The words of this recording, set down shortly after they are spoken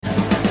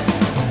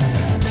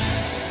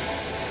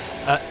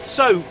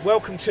So,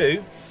 welcome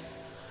to...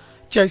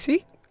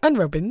 Josie and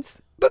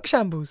Robin's Book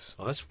Shambles.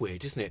 Oh, that's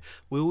weird, isn't it?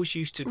 We always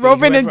used to...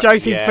 Robin and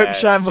Josie's Book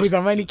Shambles,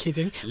 I'm only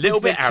kidding. A little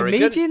bit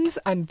arrogant. Comedians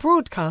and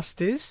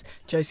broadcasters,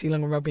 Josie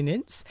Long and Robin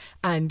Ince,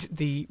 and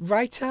the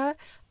writer,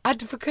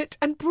 advocate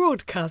and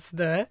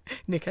broadcaster,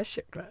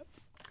 Nikesh Shukla.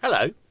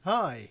 Hello.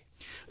 Hi.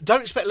 Don't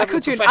expect level of I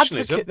called you an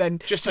professionalism. advocate then.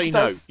 Just so you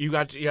know,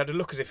 you had a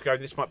look as if you're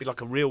going, this might be like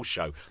a real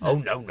show. Oh,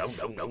 no.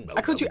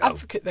 I called you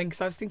advocate then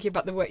because I was thinking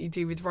about the work you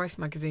do with Rife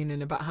magazine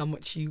and about how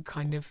much you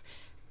kind of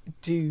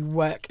do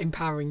work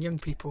empowering young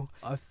people.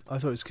 I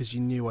thought it was because you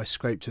knew I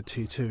scraped a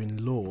 2-2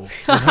 in law.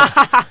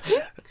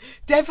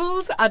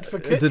 Devil's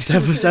advocate. The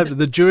devil's advocate,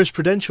 the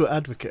jurisprudential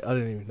advocate. I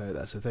don't even know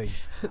that's a thing.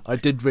 I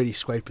did really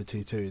scrape a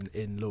 2-2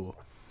 in law.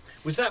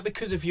 Was that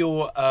because of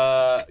your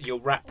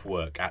rap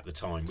work at the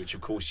time, which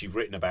of course you've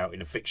written about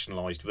in a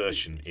fictionalised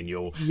version in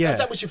your... Yeah.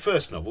 That was your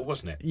first novel,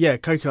 wasn't it? Yeah,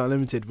 Coconut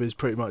Unlimited was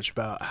pretty much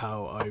about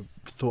how I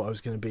thought I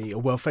was going to be a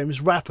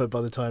world-famous rapper by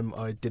the time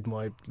I did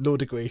my law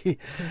degree.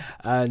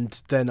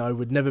 And then I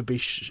would never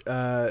be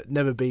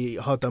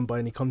hard done by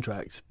any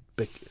contract,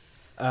 but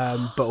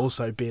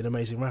also be an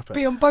amazing rapper.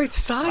 Be on both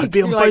sides. I'd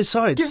be on both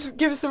sides.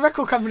 Give us the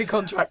record company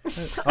contract.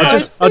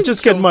 I'll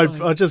just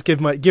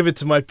give it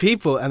to my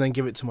people and then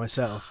give it to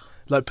myself.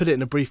 Like put it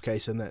in a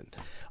briefcase and then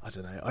I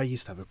don't know. I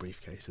used to have a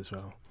briefcase as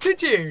well.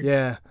 Did you?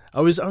 Yeah, I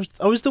was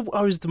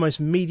the most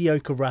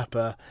mediocre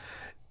rapper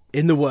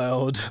in the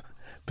world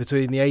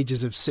between the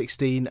ages of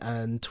 16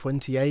 and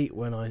 28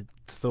 when I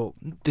thought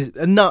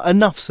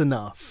enough's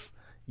enough.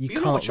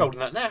 You're not much older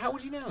than that now. How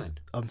old are you now then?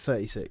 I'm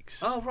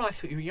 36. Oh, right. I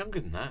thought you were younger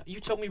than that. You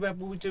told me we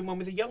were doing one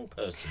with a young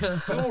person.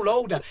 You're all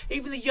older.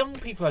 Even the young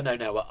people I know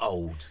now are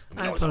old.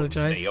 I not as old as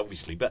apologise. me,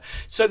 obviously. But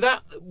so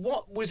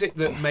what was it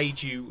that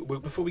made you? Well,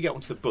 before we get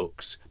onto the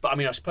books, but I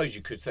mean, I suppose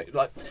you could say,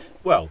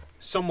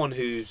 someone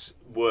whose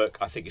work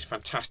I think is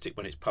fantastic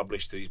when it's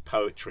published, his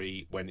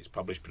poetry when it's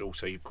published, but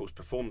also you of course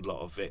performed a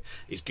lot of it,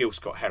 is Gil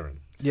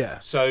Scott-Heron. Yeah.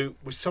 So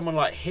was someone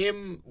like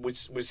him?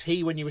 Was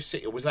he when you were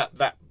sitting? Or was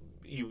that?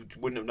 You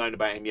wouldn't have known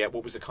about him yet.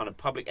 What was the kind of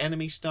Public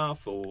Enemy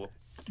stuff, or?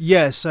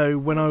 Yeah, so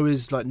when I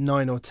was like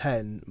 9 or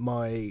 10,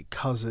 my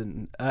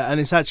cousin, and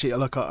it's actually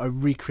like I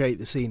recreate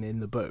the scene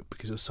in the book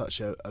because it was such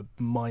a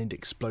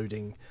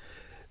mind-exploding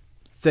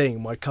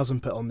thing. My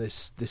cousin put on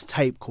this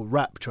tape called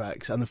Rap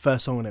Tracks, and the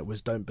first song on it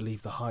was "Don't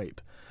Believe the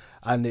Hype,"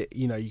 and it,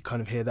 you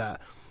kind of hear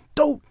that.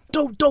 Don't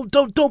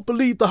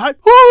believe the hype.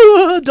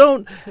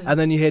 Don't. And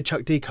then you hear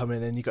Chuck D come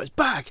in and he goes,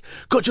 "Back.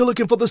 God, you're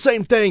looking for the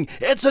same thing.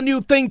 It's a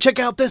new thing. Check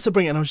out this I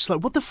bring it." And I was just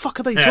like, what the fuck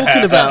are they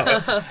talking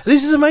about?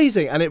 This is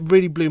amazing. And it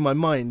really blew my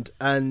mind.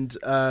 And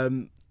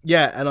and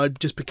I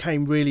just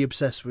became really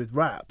obsessed with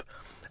rap.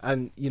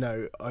 And,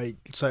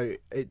 so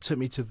it took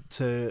me to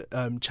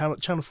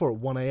Channel 4 at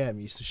 1 a.m.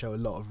 used to show a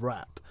lot of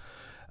rap.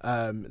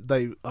 I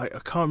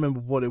can't remember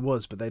what it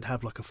was, but they'd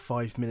have like a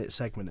 5-minute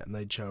segment and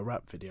they'd show a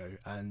rap video,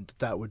 and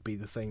that would be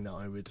the thing that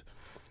I would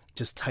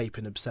just tape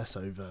and obsess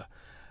over.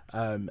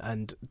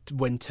 And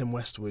when Tim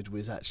Westwood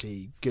was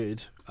actually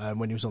good,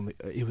 when he was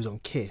on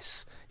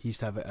Kiss, he used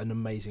to have an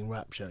amazing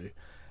rap show,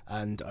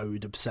 and I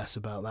would obsess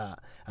about that.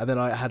 And then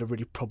I had a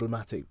really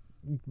problematic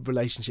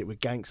relationship with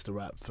gangster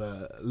rap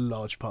for a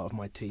large part of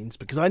my teens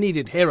because I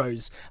needed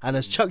heroes, and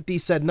as Chuck D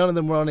said, none of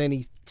them were on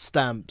any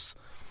stamps.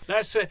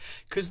 That's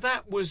because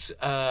that was.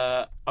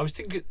 I was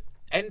thinking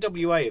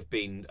NWA have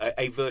been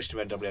a version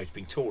of NWA has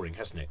been touring,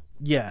 hasn't it?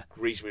 Yeah,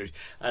 reasonably.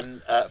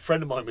 And a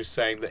friend of mine was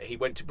saying that he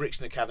went to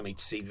Brixton Academy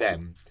to see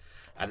them,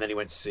 and then he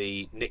went to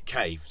see Nick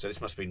Cave. So this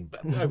must have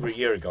been over a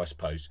year ago, I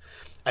suppose.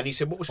 And he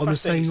said, "What was on the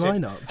same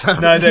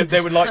lineup?" No,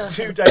 they were like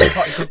 2 days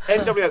apart. He said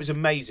NWA was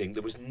amazing.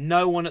 There was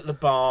no one at the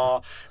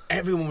bar.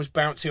 Everyone was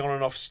bouncing on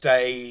and off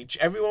stage.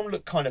 Everyone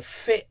looked kind of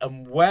fit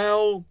and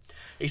well.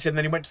 He said, and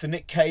then he went to the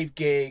Nick Cave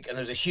gig, and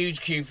there was a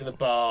huge queue for the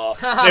bar.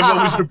 And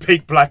everyone was in a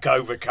big black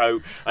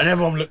overcoat, and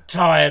everyone looked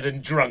tired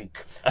and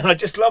drunk. And I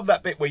just love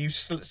that bit where you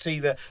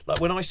see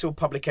when I saw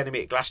Public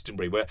Enemy at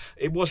Glastonbury, where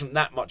it wasn't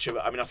that much of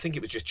it. I mean, I think it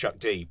was just Chuck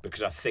D,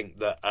 because I think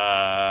that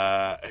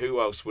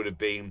who else would have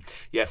been?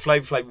 Yeah,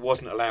 Flavor Flav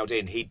wasn't allowed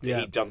in. He'd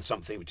done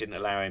something which didn't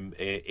allow him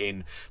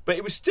in, but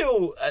it was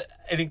still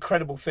an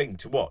incredible thing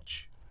to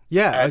watch.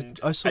 Yeah, and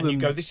I saw and them.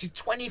 You go, this is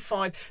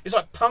 25. It's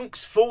like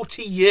Punk's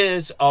 40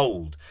 years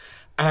old.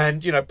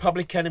 And,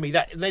 Public Enemy,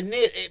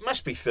 it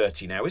must be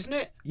 30 now, isn't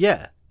it?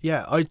 Yeah.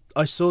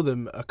 I saw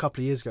them a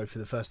couple of years ago for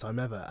the first time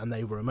ever, and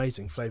they were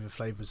amazing. Flavor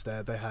Flav was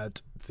there. They had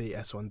the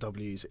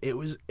S1Ws.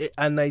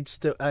 And they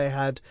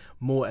had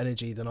more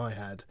energy than I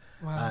had.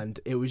 Wow. And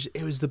it was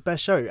the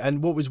best show.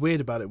 And what was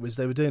weird about it was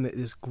they were doing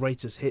this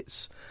greatest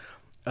hits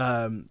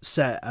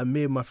set, and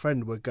me and my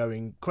friend were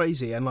going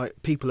crazy, and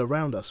like people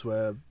around us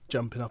were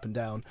jumping up and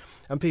down,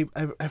 and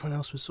everyone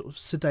else was sort of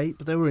sedate,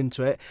 but they were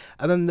into it.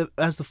 And then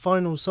as the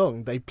final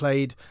song, they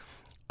played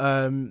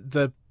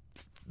the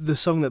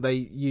song that they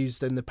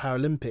used in the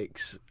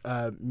Paralympics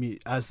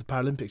as the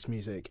Paralympics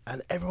music,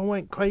 and everyone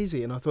went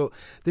crazy. And I thought,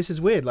 this is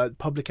weird. Like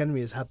Public Enemy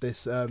has had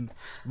this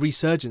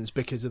resurgence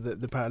because of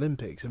the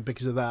Paralympics, and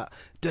because of that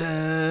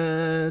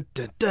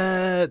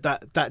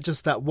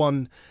that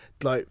one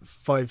like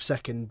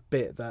 5-second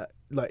bit that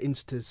like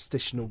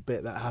interstitial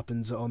bit that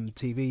happens on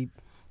TV.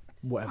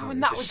 Whatever. Oh, it and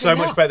is. that It's was so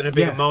enough. much better than a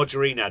big Yeah.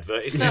 margarine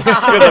advert, isn't it?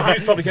 Yeah, the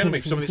View's Public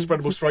Enemy for something that's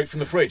spreadable straight from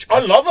the fridge. I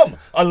love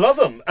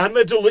them, and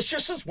they're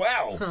delicious as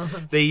well.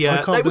 They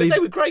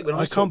were great when I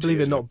I was can't 2 believe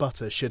years it. ago. Not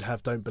butter should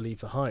have. Don't believe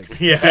the hype.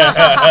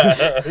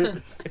 Yeah.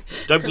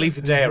 Don't believe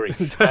the dairy.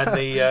 And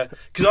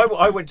because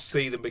I went to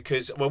see them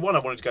because, well, one, I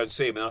wanted to go and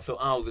see them, and I thought,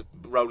 oh, the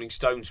Rolling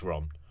Stones were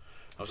on.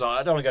 I was like,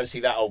 I don't want to go and see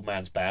that old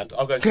man's band.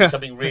 I'll go and see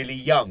something really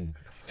young.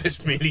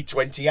 That's really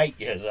 28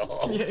 years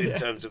old in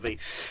terms of the.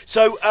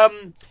 So,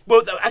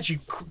 well, actually,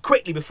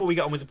 quickly before we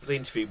get on with the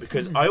interview,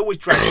 because I always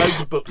drag loads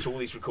of books to all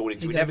these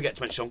recordings, we never get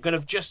to mention. So I'm going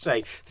to just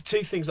say the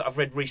 2 things that I've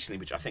read recently,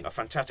 which I think are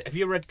fantastic. Have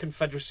you read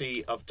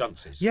Confederacy of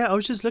Dunces? Yeah, I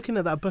was just looking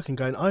at that book and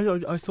going,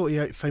 I thought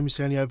he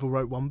famously only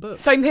overwrote one book.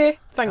 Same here.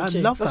 I Thank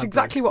you. love That's that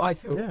exactly what I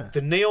thought. Yeah.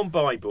 The Neon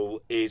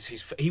Bible is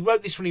his. He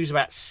wrote this when he was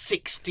about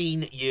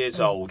 16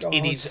 years old. God.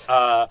 It is.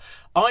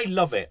 I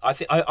love it.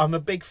 I'm a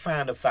big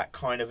fan of that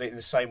kind of, in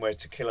the same way as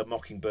To Kill a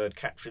Mockingbird,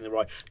 Capturing the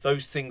Right.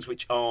 Those things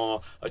which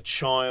are a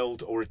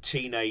child or a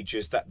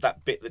teenager's,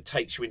 that bit that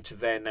takes you into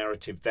their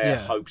narrative, their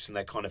hopes and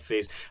their kind of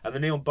fears. And the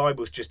Neon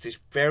Bible is just this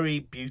very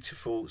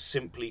beautiful,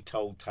 simply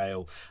told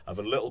tale of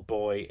a little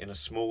boy in a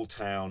small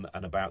town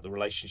and about the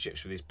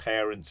relationships with his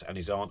parents and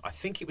his aunt. I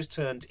think it was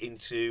turned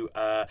into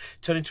a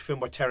film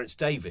by Terence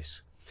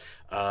Davis.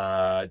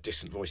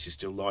 Distant Voices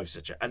Still Live,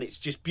 etc. And it's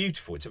just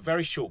beautiful. It's a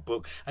very short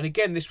book. And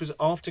again, this was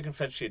after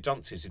Confederacy of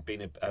Dunces had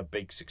been a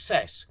big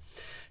success.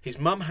 His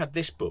mum had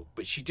this book,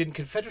 but she didn't.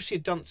 Confederacy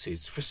of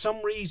Dunces, for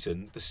some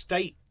reason, the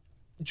state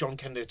John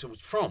Kennedy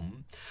was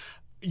from,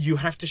 you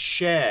have to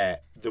share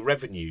the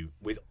revenue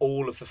with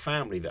all of the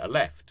family that are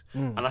left.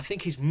 And I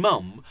think his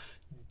mum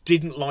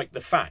didn't like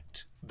the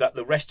fact that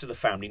the rest of the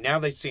family, now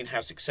they'd seen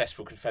how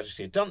successful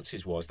Confederacy of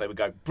Dunces was, they would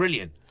go,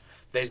 brilliant,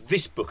 there's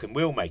this book and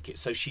we'll make it.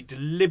 So she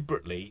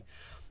deliberately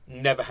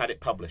never had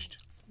it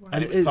published. Wow.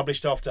 And it was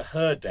published after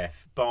her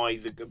death by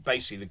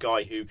basically the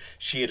guy who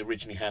she had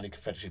originally handed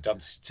Confederacy of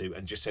Dunces to,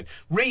 and just said,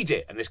 read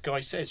it. And this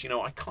guy says,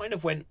 I kind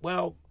of went,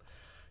 well,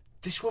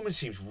 this woman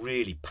seems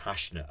really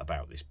passionate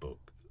about this book,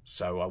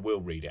 so I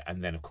will read it.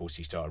 And then, of course,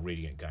 he started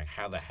reading it and going,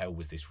 how the hell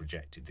was this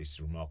rejected? This is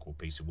a remarkable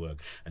piece of work.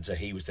 And so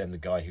he was then the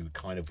guy who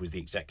kind of was the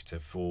executor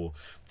for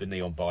the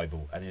Neon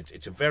Bible. And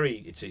it's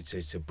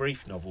a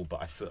brief novel,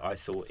 but I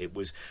thought it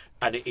was,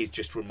 and it is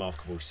just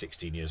remarkable.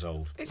 16 years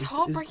old. It's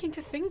heartbreaking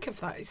to think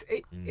of that.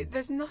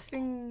 There's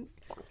nothing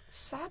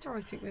sadder,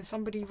 I think, than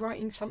somebody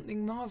writing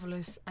something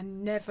marvellous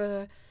and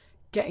never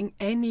getting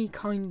any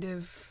kind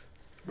of.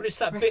 But it's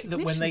that bit that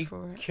when they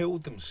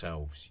killed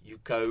themselves, you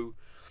go,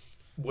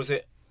 was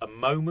it a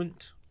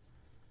moment?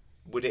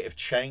 Would it have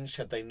changed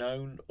had they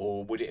known?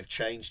 Or would it have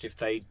changed if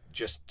they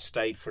just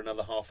stayed for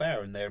another half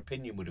hour and their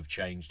opinion would have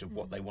changed of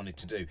what they wanted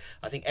to do?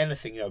 I think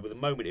anything, with a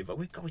moment,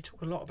 we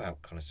talk a lot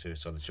about kind of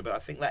suicide, but I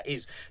think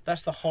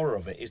that's the horror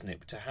of it, isn't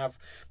it? To have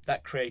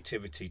that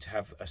creativity, to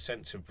have a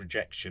sense of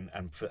rejection,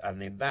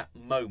 and in that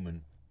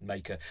moment,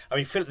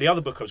 the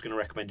other book I was going to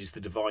recommend is The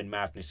Divine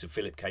Madness of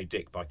Philip K.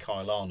 Dick by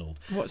Kyle Arnold.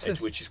 What's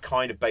this? Which is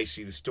kind of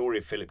basically the story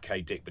of Philip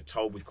K. Dick, but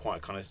told with quite a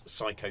kind of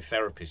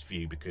psychotherapist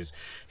view, because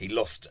he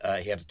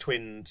had a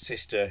twin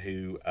sister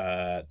who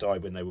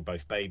died when they were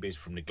both babies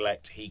from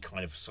neglect. He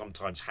kind of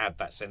sometimes had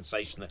that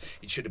sensation that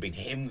it should have been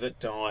him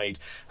that died,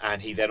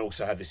 and he then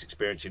also had this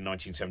experience in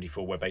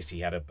 1974 where basically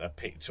he had a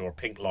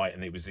pink light,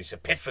 and it was this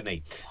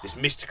epiphany, this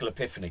mystical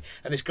epiphany.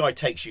 And this guy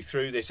takes you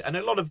through this, and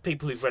a lot of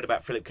people who've read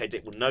about Philip K.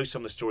 Dick will know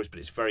some of the stories, but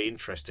it's very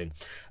interesting.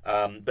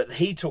 But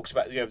he talks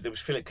about, there was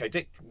Philip K.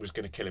 Dick was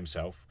going to kill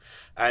himself,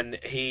 and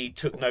he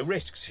took no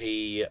risks.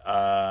 He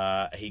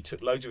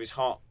took loads of his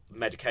heart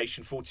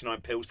medication,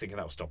 49 pills, thinking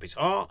that will stop his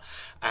heart,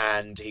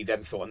 and he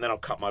then thought, and then I'll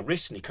cut my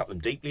wrists, and he cut them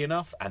deeply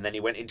enough, and then he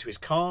went into his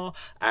car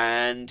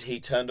and he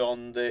turned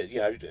on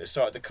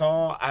started the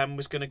car and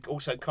was going to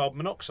also carbon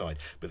monoxide,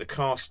 but the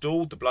car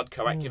stalled, the blood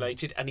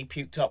coagulated, and he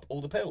puked up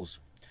all the pills.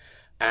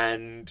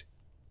 And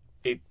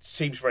it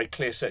seems very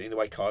clear, certainly in the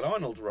way Kyle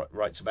Arnold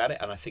writes about it,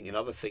 and I think in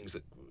other things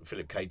that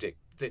Philip K. Dick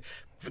did,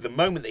 for the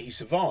moment that he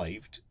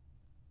survived,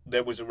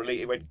 there was a relief.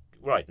 He went,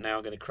 right, now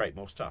I'm going to create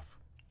more stuff.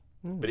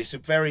 But it's a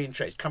very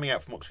interesting. It's coming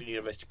out from Oxford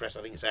University Press.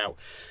 I think it's out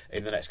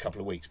in the next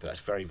couple of weeks. But that's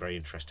very, very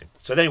interesting.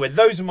 So anyway,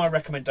 those are my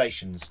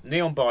recommendations.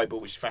 Neon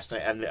Bible, which is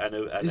fascinating, and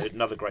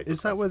another great book.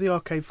 Is that where the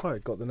Arcade Fire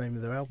got the name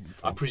of their album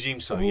from? I presume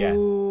so. Yeah.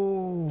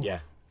 Ooh, yeah.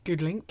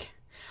 Good link.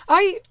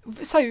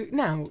 So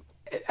now,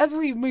 as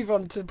we move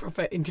on to the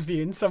proper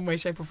interview in some way,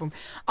 shape, or form,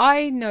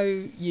 I know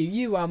you.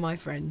 You are my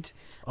friend.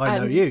 I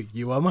know you.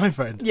 You are my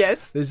friend.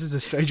 Yes. This is a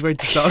strange way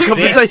to start a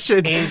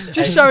conversation.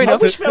 Just showing I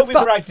off. wish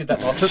Melvin Bragg did that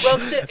one.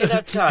 Well, in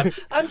our time,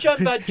 I'm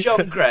joined by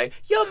John Gray.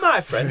 You're my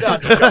friend,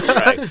 aren't you, John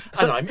Gray?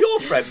 And I'm your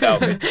friend,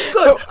 Melvin.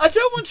 Good. I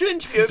don't want to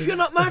interview if you're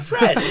not my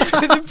friend.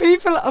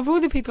 Of all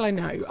the people I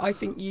know, I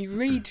think you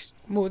read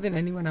more than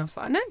anyone else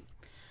that I know.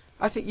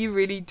 I think you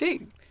really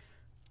do.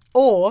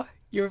 Or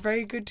you're a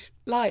very good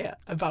liar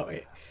about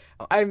it.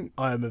 I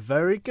am a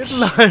very good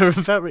liar.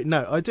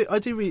 I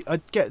do read.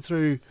 I get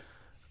through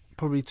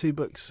probably 2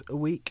 books a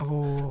week.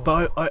 Oh.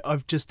 But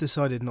I've just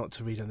decided not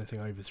to read anything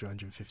over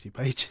 350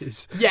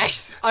 pages.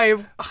 Yes, I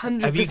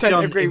 100% Have you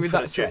done agree with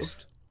that. Infinite Sort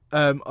Jest?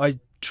 I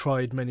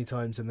tried many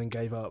times and then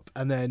gave up,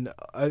 and then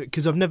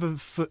because I've never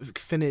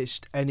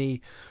finished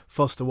any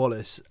Foster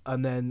Wallace,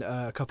 and then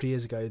a couple of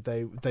years ago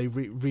they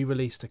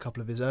re-released a couple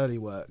of his early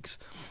works,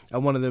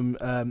 and one of them,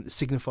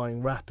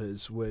 Signifying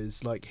Rappers,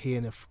 was like he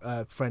and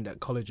a friend at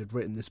college had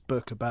written this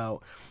book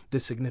about the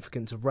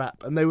significance of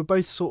rap, and they were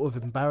both sort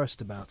of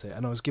embarrassed about it,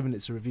 and I was given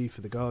it a review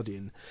for The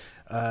Guardian,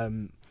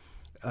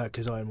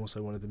 because I am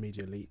also one of the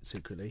media elite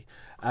secretly,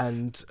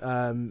 and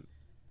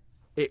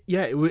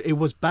It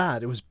was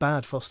bad. It was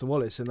bad, Foster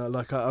Wallace, and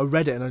I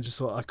read it and I just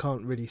thought I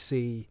can't really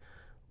see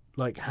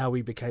like how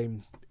he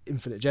became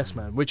Infinite Jest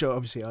Man, which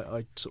obviously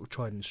I sort of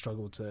tried and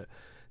struggled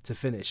to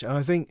finish. And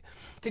I think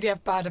did he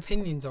have bad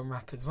opinions on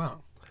rap as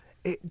well?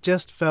 it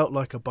just felt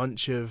like a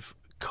bunch of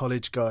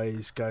college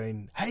guys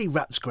going, "Hey,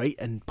 rap's great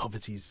and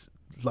poverty's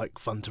like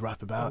fun to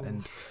rap about,"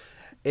 and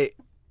it.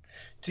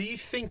 Do you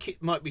think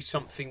it might be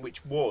something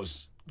which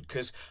was...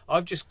 Because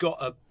I've just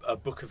got a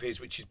book of his,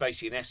 which is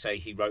basically an essay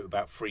he wrote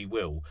about free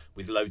will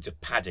with loads of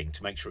padding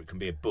to make sure it can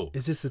be a book.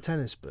 Is this the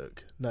tennis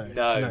book? No.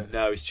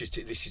 It's just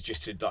this is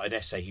just an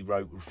essay he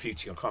wrote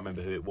refuting. I can't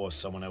remember who it was.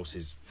 Someone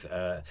else's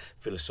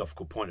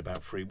philosophical point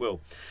about free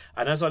will.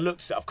 And as I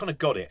looked at it, I've kind of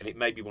got it, and it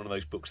may be one of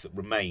those books that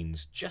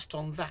remains just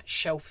on that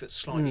shelf that's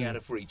slightly out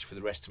of reach for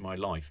the rest of my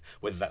life.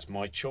 Whether that's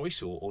my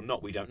choice or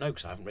not, we don't know,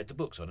 because I haven't read the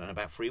book, so I don't know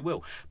about free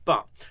will.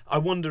 But I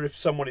wonder if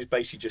someone is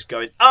basically just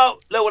going, "Oh,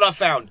 look what I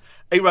found.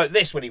 He wrote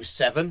this when he was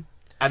 7,"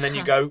 and then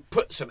you go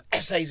put some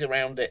essays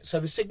around it. So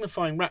the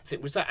Signifying Rap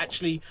thing, was that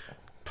actually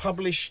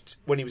published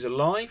when he was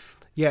alive?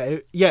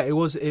 It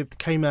was. It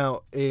came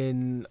out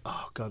in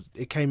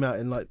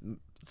like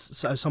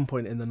at some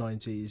point in the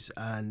 90s,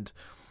 and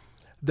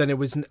then it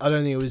was. I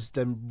don't think it was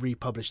then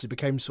republished. It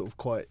became sort of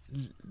quite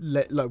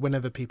like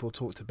whenever people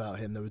talked about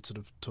him, they would sort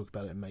of talk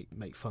about it and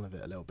make fun of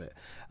it a little bit.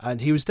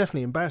 And he was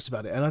definitely embarrassed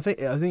about it. And I think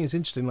it's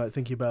interesting, like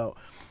thinking about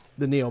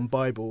the Neon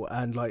Bible,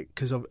 and like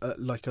because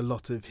like a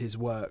lot of his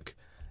work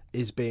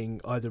is being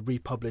either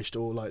republished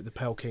or like The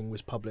Pale King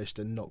was published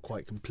and not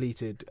quite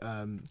completed,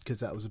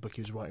 because that was a book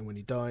he was writing when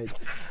he died.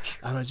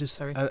 And I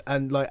just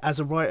and like as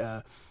a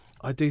writer,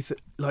 I do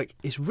like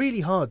it's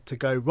really hard to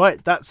go,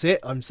 right, that's it,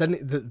 I'm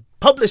sending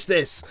publish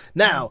this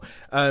now,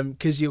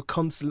 because you're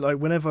constantly like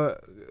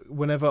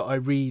whenever I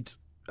read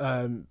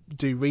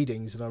do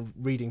readings and I'm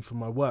reading from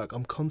my work,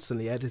 I'm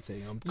constantly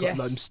editing.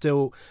 I'm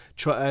still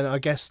trying, and I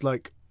guess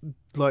like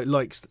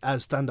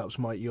as stand-ups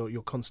might,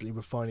 you're constantly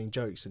refining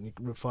jokes and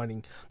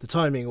refining the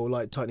timing, or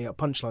like tightening up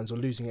punchlines or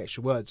losing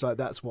extra words. Like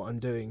that's what I'm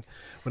doing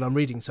when I'm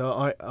reading.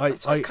 So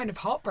that's why it's kind of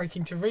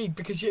heartbreaking to read,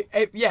 because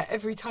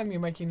every time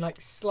you're making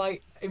like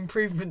slight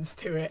improvements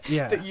to it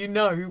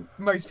that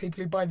most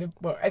people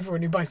who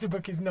everyone who buys the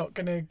book is not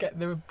going to get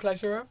the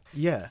pleasure of.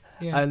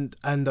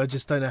 And I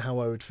just don't know how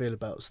I would feel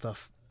about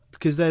stuff,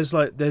 because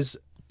there's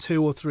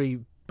 2 or 3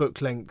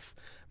 book length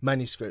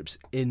manuscripts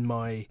in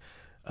my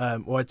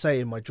or I'd say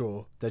in my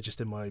drawer. They're just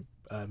in my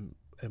on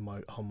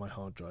my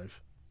hard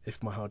drive,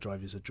 if my hard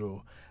drive is a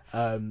drawer,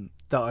 that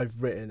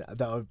I've written,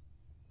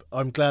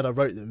 I'm glad I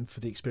wrote them for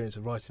the experience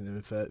of writing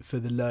them and for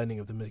the learning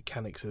of the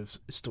mechanics of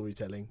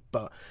storytelling.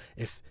 But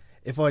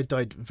if I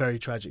died very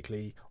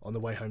tragically on the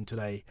way home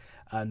today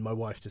and my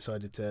wife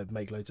decided to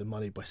make loads of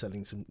money by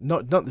selling some,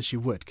 not that she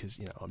would, because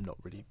I'm not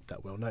really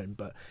that well known,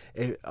 but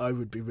I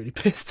would be really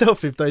pissed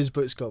off if those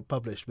books got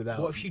published without.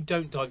 What if you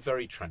don't die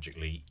very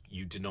tragically,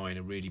 you deny in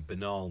a really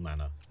banal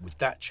manner? Would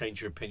that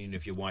change your opinion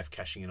of your wife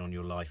cashing in on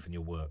your life and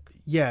your work?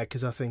 Yeah,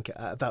 because I think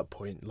at that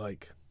point,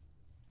 like,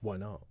 why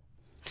not?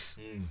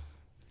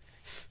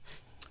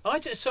 I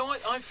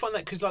find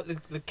that, because like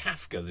the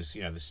Kafka, this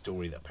the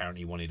story that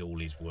apparently wanted all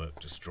his work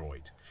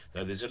destroyed.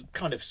 Though there's a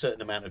kind of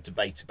certain amount of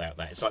debate about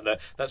that. It's like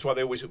that's why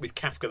they always, with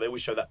Kafka, they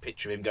always show that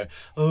picture of him going,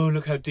 "Oh,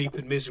 look how deep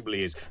and miserable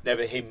he is."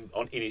 Never him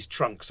in his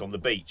trunks on the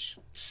beach,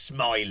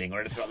 smiling or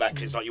anything like that.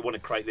 Because it's like you want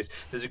to create this.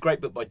 There's a great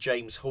book by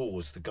James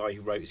Hawes, the guy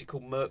who wrote. Is it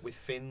called Merc with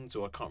Fins,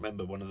 or I can't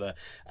remember one of the.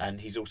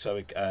 And he's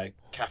also a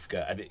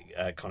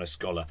Kafka kind of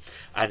scholar,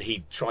 and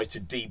he tries to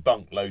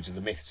debunk loads of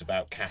the myths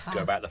about Kafka,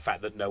 about the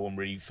fact that no one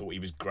really thought he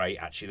was great.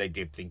 Actually, they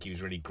did think he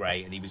was really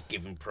great, and he was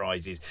given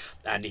prizes,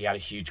 and he had a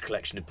huge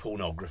collection of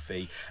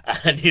pornography.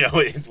 And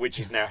which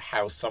is now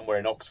housed somewhere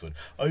in Oxford.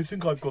 I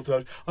think I've got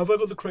that. Have I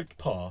got the correct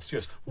pass?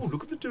 Yes. Oh,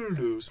 look at the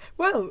dildos.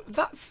 Well,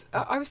 that's.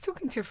 I was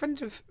talking to a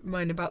friend of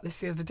mine about this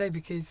the other day,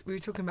 because we were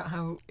talking about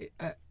how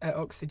at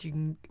Oxford you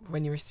can,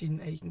 when you're a student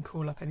there, you can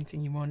call up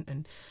anything you want.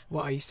 And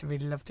what I used to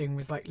really love doing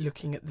was like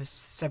looking at the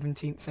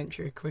 17th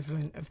century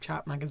equivalent of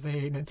Chat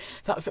magazine and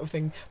that sort of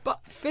thing. But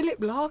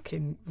Philip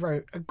Larkin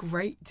wrote a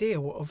great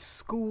deal of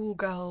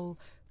schoolgirl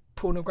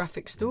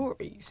pornographic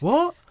stories.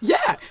 What?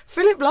 Yeah,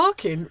 Philip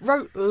Larkin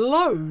wrote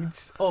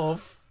loads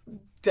of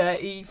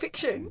dirty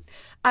fiction,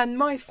 And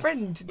my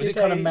friend did Was it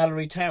kind of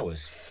Mallory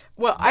Towers?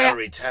 Well,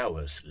 Mallory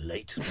Towers,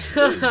 late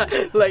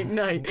and late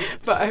night.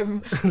 But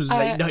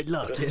late night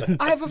London.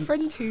 I have a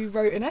friend who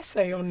wrote an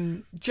essay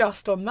on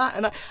that,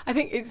 and I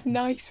think it's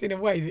nice in a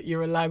way that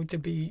you're allowed to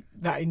be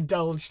that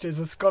indulged as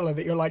a scholar,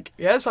 that you're like,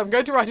 yes, I'm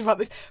going to write about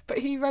this. But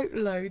he wrote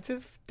loads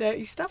of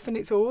dirty stuff, and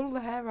it's all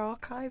there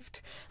archived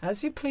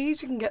as you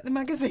please. You can get the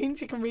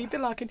magazines, you can read the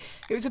Larkin.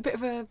 It was a bit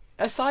of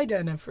a side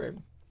earner for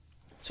him.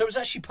 So it was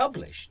actually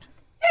published?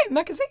 Yeah,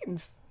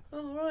 magazines.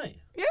 Oh, right.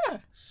 Yeah,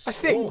 I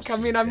think. I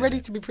mean, I'm ready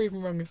to be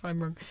proven wrong if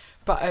I'm wrong.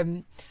 But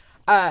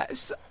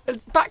so,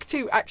 back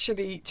to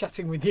actually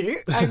chatting with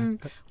you.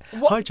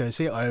 Hi,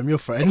 Josie. I am your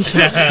friend.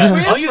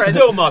 Are you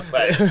still my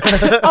friend?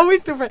 Are we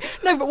still friends?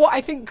 No, but what I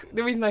think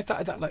the reason I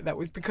started that like that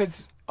was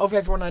because of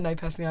everyone I know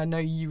personally. I know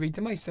you read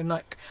the most, and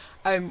like,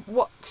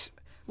 what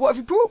have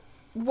you brought?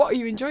 What are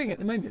you enjoying at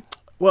the moment?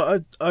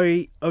 Well,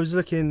 I was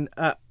looking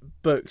at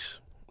books,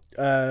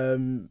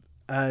 and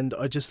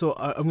I just thought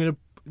I'm going to.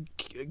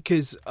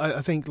 Because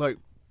I think like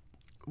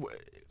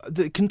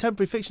the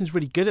contemporary fiction is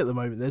really good at the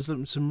moment. There's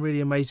some really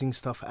amazing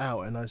stuff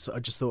out, and I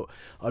just thought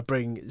I'd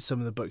bring some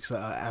of the books that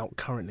are out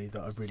currently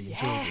that I've really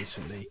enjoyed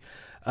recently.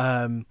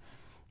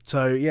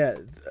 So yeah,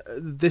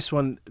 this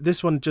one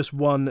just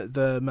won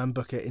the Man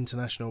Booker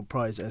International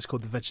Prize, and it's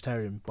called The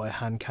Vegetarian by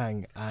Han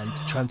Kang, and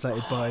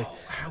translated by.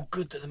 How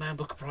good that the Man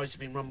Booker Prize has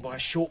been run by a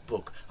short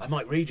book. I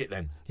might read it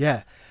then.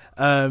 Yeah.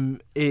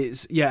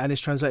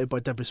 It's translated by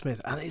Deborah Smith,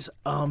 and it's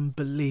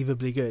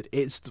unbelievably good.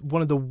 It's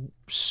one of the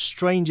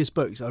strangest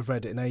books I've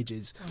read in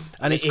ages.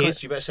 And you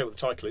better say what the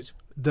title is.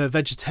 The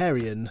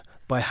Vegetarian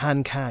by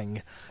Han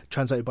Kang,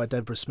 translated by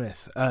Deborah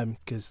Smith.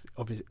 Because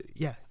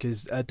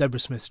Deborah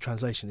Smith's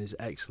translation is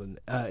excellent.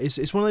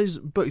 It's one of those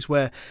books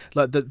where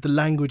like the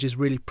language is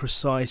really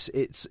precise.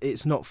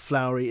 It's not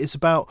flowery. It's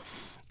about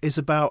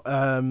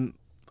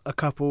a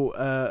couple.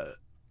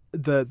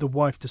 The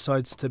wife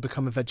decides to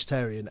become a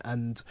vegetarian,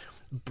 and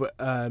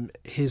the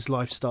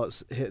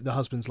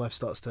husband's life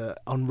starts to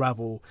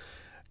unravel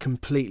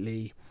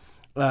completely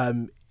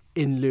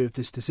in lieu of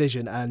this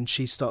decision, and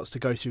she starts to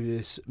go through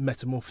this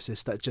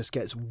metamorphosis that just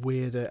gets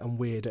weirder and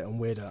weirder and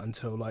weirder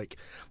until like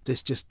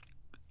this just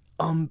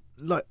I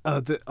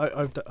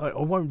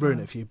won't ruin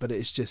it for you, but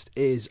it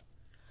is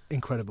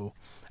incredible.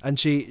 And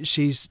she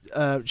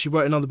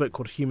wrote another book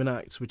called Human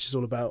Acts, which is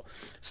all about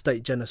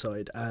state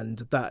genocide,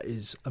 and that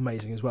is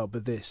amazing as well.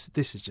 But this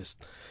is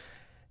just,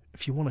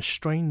 if you want a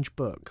strange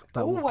book,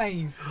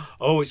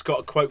 it's got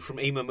a quote from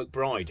Emma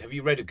McBride. Have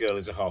you read A Girl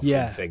Is a Half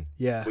Thing?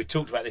 Yeah, we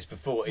talked about this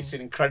before. It's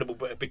an incredible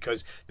book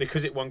because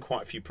it won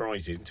quite a few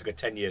prizes and took her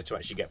 10 years to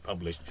actually get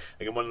published.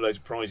 And one of those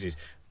prizes,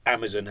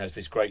 Amazon has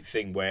this great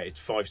thing where it's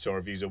 5-star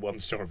reviews or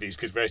 1-star reviews,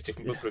 because various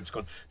different book groups have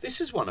gone, this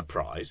has won a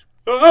prize.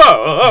 So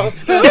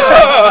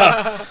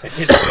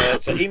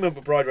Emma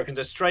McBride reckons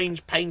a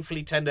strange,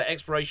 painfully tender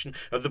exploration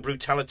of the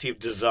brutality of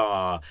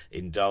desire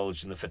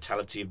indulged and the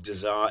fatality of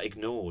desire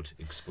ignored.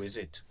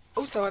 Exquisite.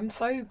 Also, I'm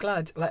so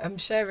glad, like, I'm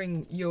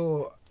sharing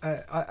your,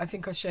 I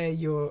think I share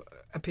your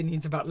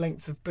opinions about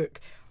lengths of book.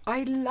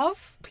 I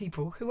love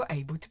people who are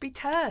able to be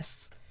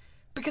terse.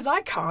 Because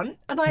I can't,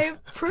 and I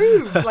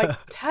approve, like,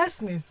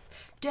 terseness.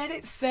 Get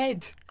it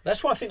said.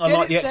 That's why I think I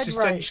like the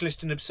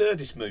existentialist and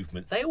absurdist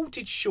movement. They all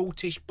did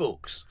shortish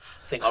books.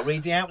 I think I'll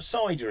read The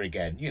Outsider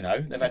again. You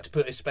know, they've had to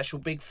put a special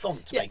big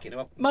font to make it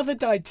up. Mother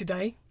died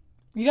today.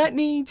 You don't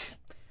need...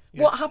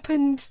 Yeah. What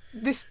happened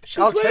this...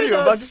 I'll tell you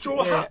about the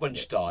straw hat when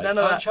she died.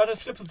 And she had her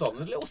slippers on,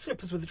 the little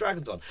slippers with the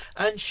dragons on.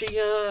 And she...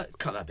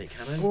 cut that bit,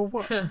 Canon. Well,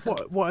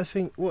 what I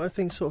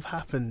think sort of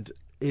happened...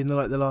 in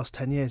like the last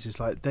 10 years is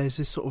like there's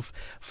this sort of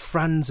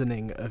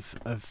franzening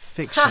of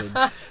fiction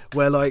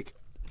where like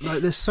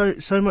there's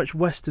so much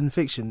Western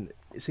fiction,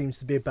 it seems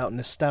to be about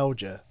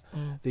nostalgia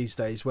these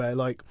days, where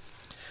like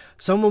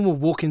someone will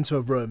walk into a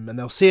room and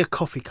they'll see a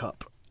coffee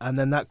cup, and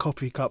then that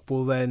coffee cup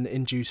will then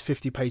induce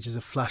 50 pages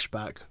of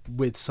flashback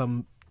with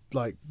some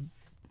like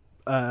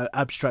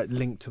abstract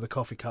link to the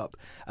coffee cup,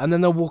 and then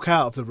they'll walk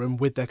out of the room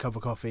with their cup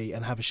of coffee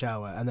and have a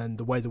shower, and then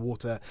the way the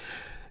water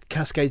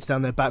cascades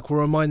down their back will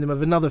remind them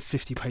of another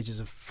 50 pages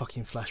of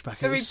fucking flashback.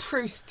 Very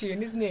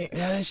Proustian, isn't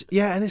it?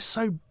 Yeah, and it's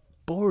so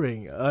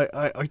boring.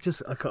 I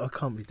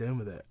can't be doing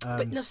with it.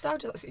 But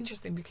nostalgia, that's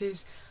interesting,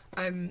 because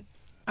I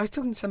was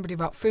talking to somebody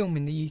about film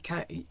in the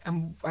UK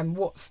and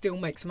what still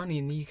makes money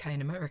in the UK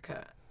and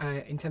America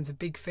in terms of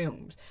big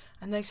films,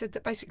 and they said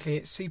that basically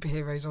it's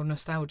superheroes or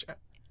nostalgia.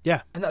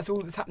 Yeah. And that's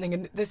all that's happening,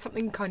 and there's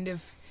something kind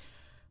of...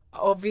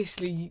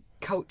 Obviously,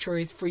 culture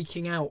is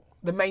freaking out.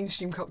 The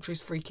mainstream culture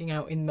is freaking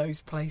out in those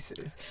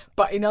places.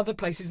 But in other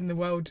places in the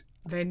world,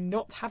 they're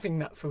not having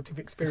that sort of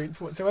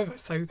experience whatsoever.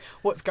 So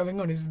what's going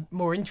on is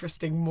more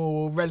interesting,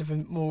 more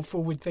relevant, more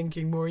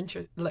forward-thinking, more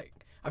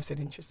I've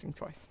said interesting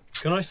twice.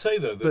 Can I say,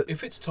 though, that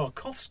if it's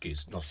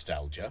Tarkovsky's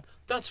nostalgia,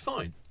 that's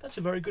fine. That's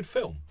a very good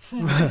film.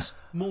 It's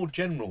more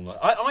general.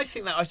 I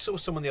think that I saw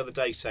someone the other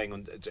day saying,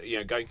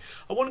 going,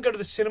 I want to go to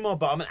the cinema,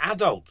 but I'm an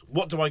adult.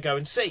 What do I go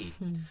and see?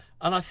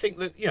 And I think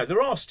that,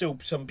 there are still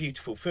some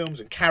beautiful films,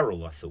 and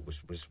Carol, I thought, was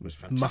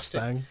fantastic.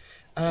 Mustang.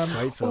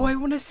 Great film. Oh, I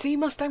want to see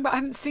Mustang, but I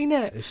haven't seen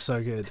it. It's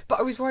so good. But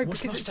I was worried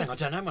What's because Mustang? I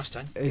don't know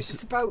Mustang.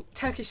 It's about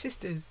Turkish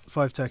sisters.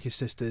 5 Turkish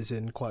sisters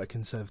in quite a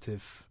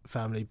conservative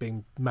family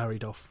being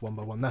married off one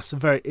by one.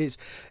 It's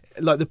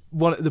like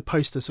the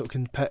poster sort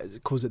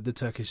of calls it the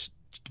Turkish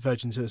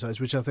virgin suicides,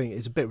 which I think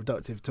is a bit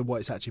reductive to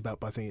what it's actually about,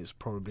 but I think it's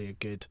probably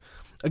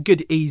a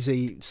good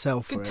easy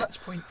sell for Good it.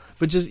 touch point.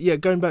 But just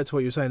going back to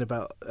what you were saying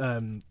about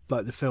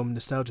like the film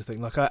nostalgia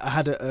thing, like I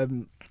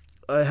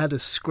had a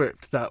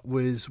script that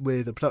was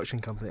with a production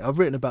company. I've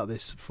written about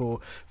this for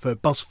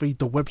BuzzFeed,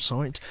 the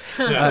website,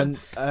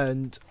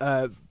 and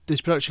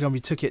this production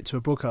company took it to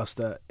a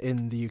broadcaster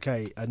in the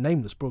UK, a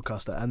nameless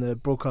broadcaster, and the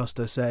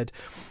broadcaster said,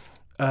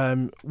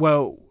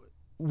 "Well,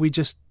 we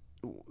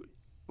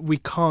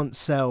can't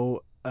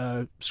sell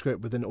a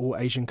script with an all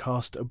Asian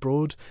cast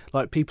abroad.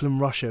 Like people in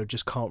Russia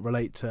just can't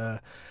relate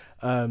to."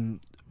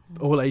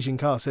 All Asian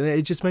cast, and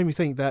it just made me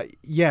think that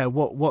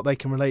what they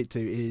can relate to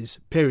is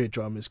period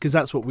dramas, because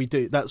that's what we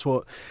do, that's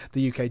what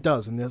the UK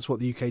does, and that's what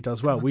the UK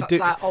does well. That's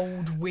that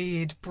old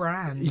weird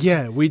brand.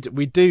 Yeah, we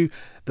do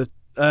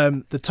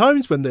the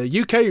times when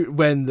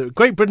the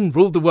Great Britain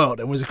ruled the world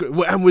and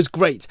was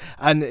great,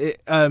 and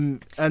it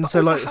but so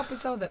also like how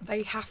bizarre that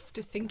they have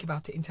to think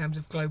about it in terms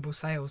of global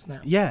sales now.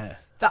 Yeah,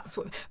 that's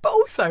what. But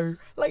also,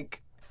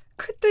 like,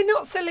 could they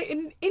not sell it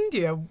in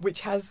India,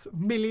 which has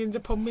millions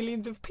upon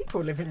millions of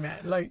people living there?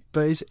 Like,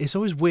 but it's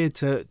always weird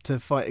to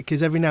fight,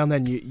 because every now and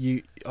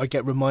then I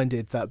get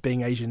reminded that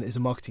being Asian is a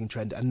marketing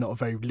trend and not a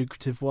very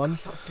lucrative one. God,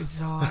 that's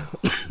bizarre.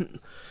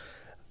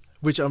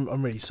 Which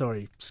I'm really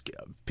sorry,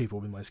 people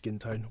with my skin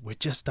tone. We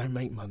just don't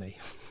make money.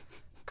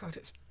 God,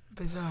 it's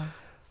bizarre.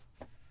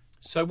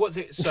 So what?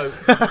 That's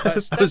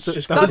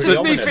just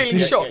me feeling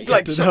shocked,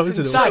 like shocked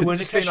and sad. Well,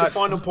 in case your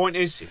final point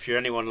is, if you're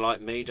anyone like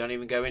me, don't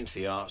even go into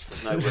the arts.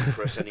 There's no room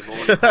for us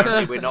anymore.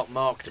 Apparently, we're not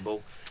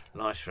marketable.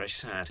 Life's very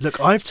sad. Look,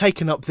 I've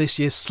taken up this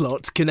year's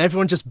slot. Can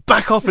everyone just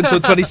back off until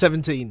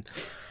 2017?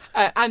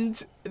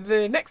 And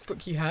the next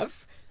book you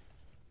have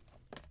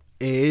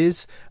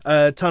is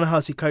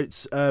Ta-Nehisi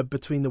Coates'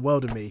 Between the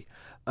World and Me,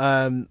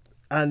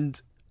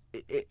 and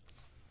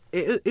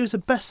it was a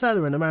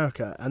bestseller in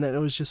America, and then it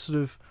was just sort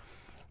of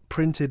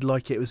printed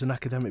like it was an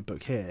academic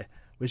book here,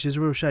 which is a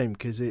real shame,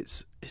 because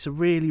it's a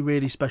really,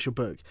 really special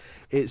book.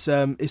 It's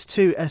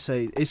 2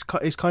 essays. It's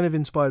kind of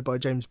inspired by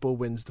James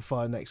Baldwin's The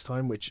Fire Next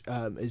Time, which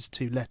is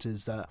 2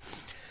 letters that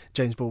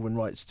James Baldwin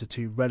writes to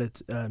two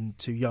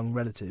young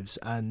relatives,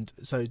 and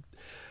so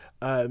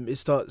it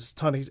starts.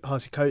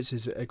 Ta-Nehisi Coates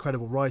is a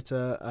credible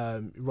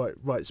writer.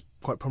 Writes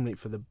quite prominently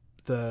for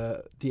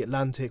the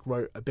Atlantic.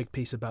 Wrote a big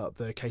piece about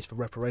the case for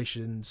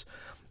reparations.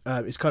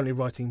 Is currently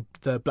writing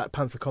the Black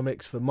Panther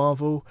comics for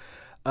Marvel,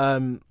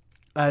 and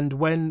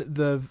when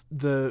the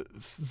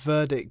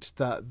verdict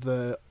that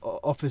the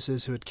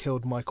officers who had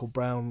killed Michael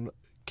Brown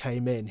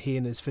came in, he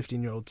and his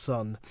 15-year-old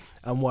son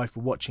and wife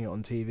were watching it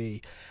on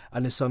TV,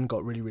 and his son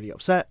got really, really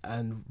upset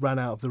and ran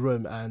out of the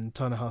room, and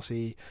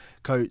Ta-Nehisi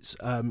Coates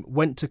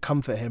went to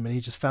comfort him, and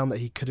he just found that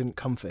he couldn't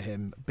comfort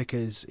him,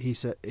 because he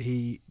said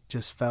he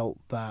just felt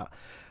that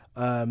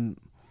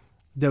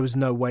there was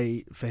no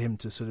way for him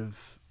to sort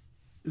of,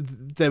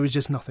 there was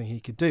just nothing he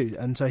could do,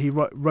 and so he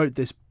wrote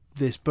this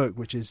book,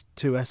 which is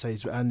 2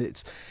 essays, and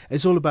it's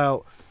all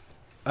about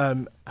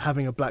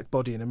having a black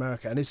body in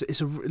America, and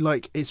it's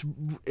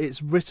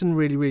written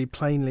really, really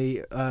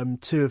plainly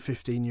to a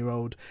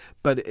 15-year-old,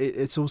 but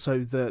it's also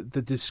the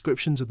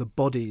descriptions of the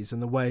bodies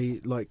and the way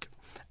like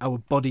our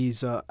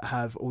bodies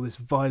have all this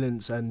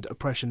violence and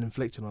oppression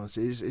inflicted on us.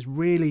 It's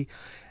really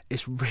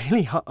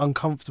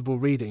uncomfortable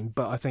reading,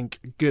 but I think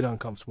good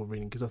uncomfortable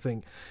reading, because I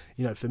think,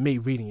 for me,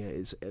 reading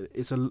it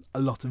it's a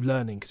lot of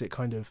learning, because it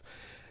kind of,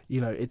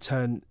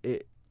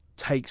 it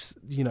takes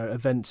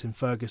events in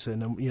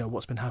Ferguson and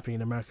what's been happening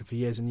in America for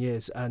years and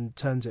years, and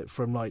turns it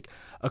from like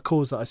a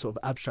cause that I sort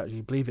of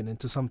abstractly believe in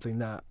into something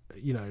that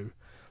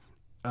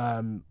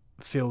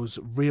feels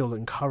real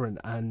and current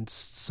and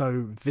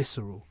so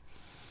visceral.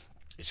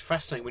 It's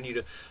fascinating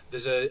when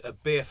there's a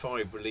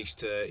BFI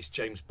released. It's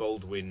James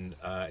Baldwin.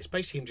 It's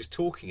basically him just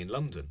talking in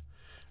London.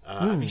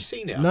 Have you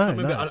seen it? No, I can't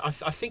remember. no. I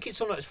think it's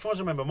on. As far as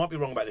I remember, I might be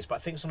wrong about this, but I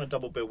think it's on a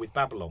double bill with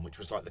Babylon, which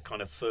was like the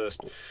kind of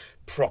first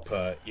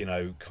proper,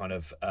 kind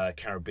of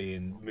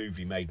Caribbean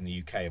movie made in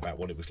the UK about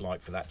what it was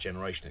like for that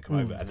generation to come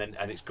over.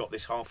 And it's got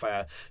this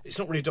half-hour. It's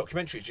not really a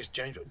documentary. It's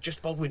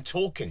just Baldwin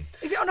talking.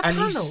 Is it on a and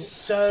panel? He's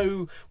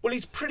so well.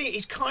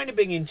 He's kind of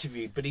being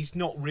interviewed, but he's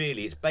not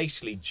really. It's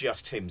basically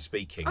just him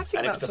speaking. I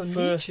think and that's it was the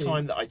on first YouTube.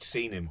 time that I'd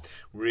seen him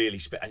really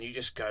spit, and you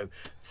just go,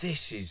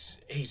 he's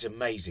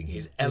amazing.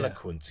 His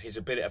eloquence, his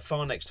ability.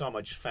 Far Next Time,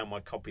 I just found my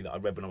copy that I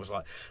read when I was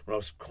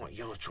quite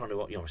young. I was trying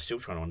to, I was still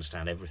trying to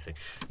understand everything,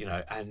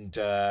 and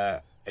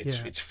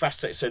it's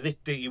fascinating. So this,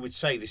 you would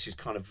say, this is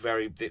kind of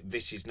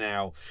this is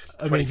now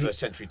 21st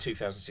century,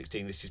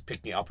 2016. This is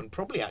picking it up, and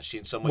probably actually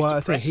in some ways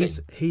depressing. I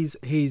think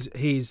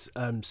he's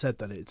said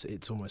that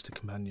it's almost a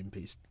companion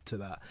piece to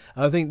that.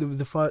 And I think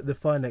the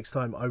Fire Next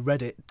Time, I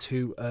read it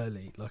too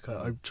early. Like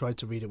I tried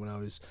to read it when I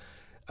was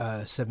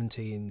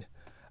 17,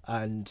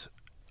 and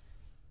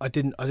I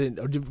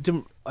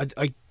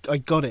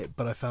got it,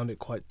 but I found it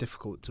quite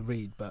difficult to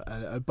read. But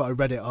I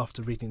read it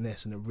after reading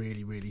this, and it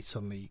really, really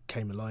suddenly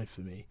came alive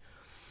for me.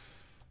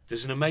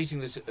 There's an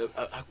amazing.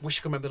 I wish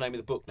I could remember the name of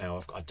the book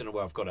now. I don't know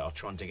where I've got it. I'll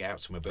try and dig it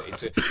out somewhere. But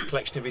it's a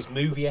collection of his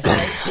movie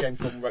essays. James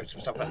Baldwin wrote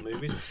some stuff about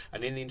movies,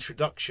 and in the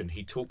introduction,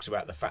 he talks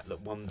about the fact that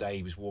one day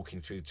he was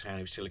walking through the town.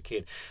 He was still a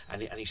kid,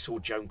 and he saw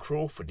Joan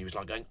Crawford. And he was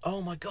like going,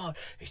 "Oh my God,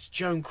 it's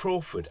Joan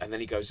Crawford!" And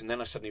then he goes, and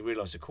then I suddenly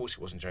realised, of course, it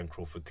wasn't Joan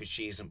Crawford because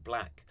she isn't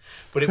black.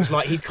 But it was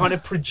like he kind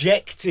of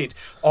projected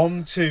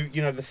onto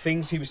the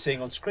things he was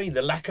seeing on screen.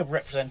 The lack of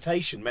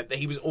representation meant that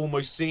he was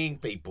almost seeing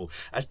people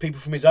as people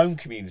from his own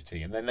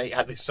community, and then they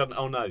had this.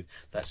 Oh no,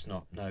 that's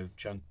not. No,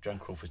 Joan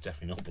Crawford's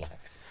definitely not black.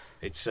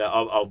 It's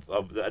I'll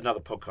another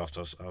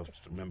podcast. I'll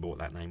remember what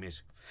that name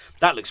is.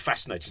 That looks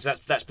fascinating. So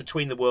that's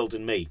Between the World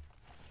and Me.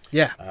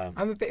 Yeah,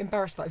 I'm a bit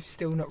embarrassed that I've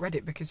still not read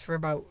it because for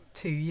about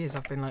 2 years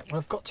I've been like, well,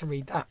 I've got to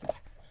read that,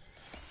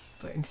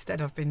 but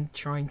instead I've been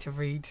trying to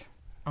read.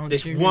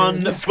 This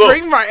one book,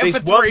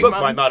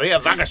 by Maria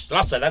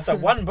Vargas-Llosa. That's the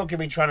one book you've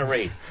been trying to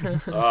read.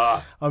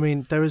 I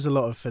mean, there is a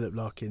lot of Philip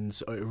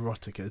Larkin's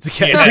erotica to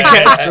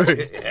get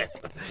through.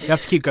 You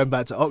have to keep going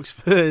back to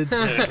Oxford.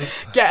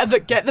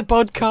 Get the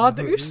bod card.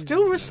 Are you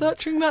still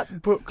researching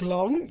that book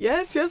long?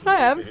 Yes, I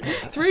am.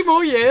 3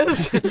 more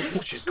years.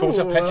 She's caught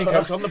a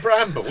petticoat on the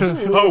brambles.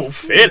 Oh,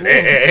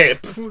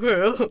 Philip!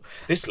 Well.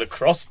 This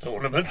lacrosse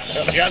tournament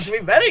has to be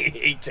very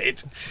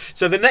heated.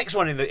 So the next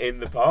one in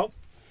the pile.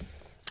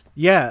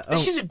 Yeah,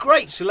 this is a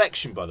great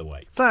selection, by the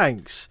way.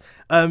 Thanks.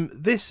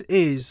 This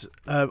is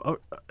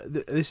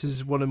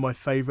one of my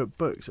favourite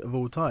books of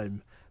all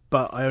time,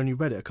 but I only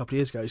read it a couple of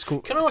years ago. It's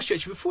called. Can I ask you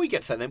actually before we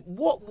get to that? Then,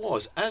 what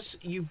was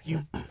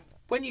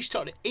when you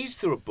started? Is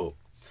there a book?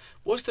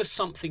 Was there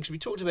something? So we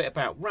talked a bit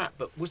about rap,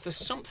 but was there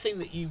something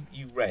that you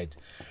read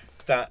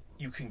that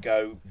you can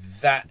go?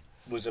 That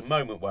was a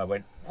moment where I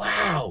went,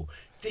 wow,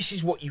 this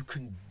is what you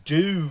can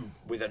do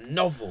with a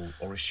novel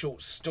or a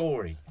short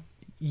story.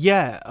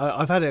 Yeah,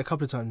 I've had it a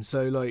couple of times.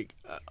 So, like,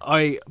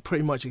 I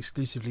pretty much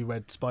exclusively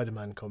read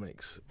Spider-Man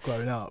comics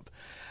growing up,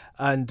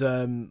 and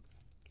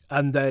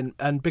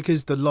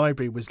because the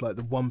library was like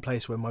the one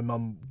place where my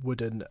mum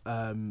wouldn't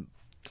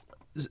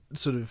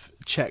sort of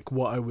check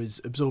what I was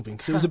absorbing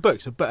because it was a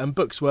book, and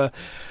books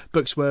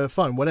were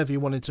fine, whatever you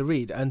wanted to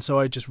read, and so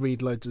I just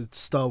read loads of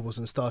Star Wars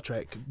and Star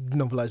Trek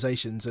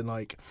novelizations and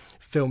like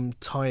film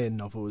tie-in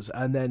novels,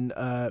 and then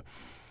I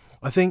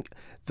think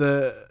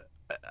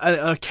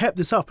I kept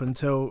this up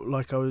until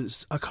I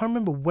can't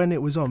remember when it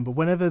was on, but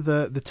whenever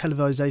the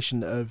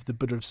televisation of The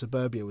Buddha of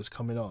Suburbia was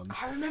coming on.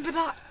 I remember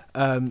that.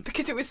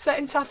 Because it was set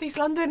in South East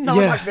London. And I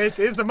was like, this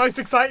is the most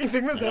exciting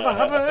thing that's ever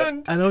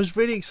happened. And I was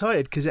really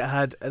excited because it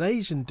had an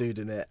Asian dude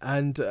in it.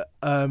 And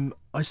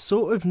I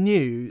sort of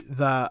knew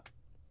that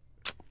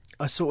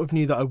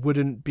I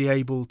wouldn't be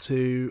able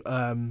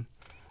to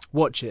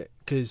watch it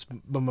because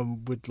my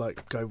mum would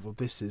like go, well,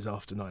 this is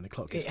after 9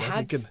 o'clock. It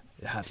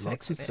had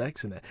lots of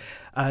sex in it,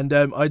 and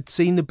I'd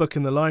seen the book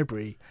in the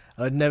library.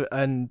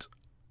 I'd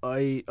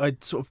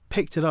sort of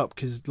picked it up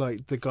because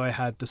like the guy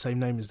had the same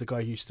name as the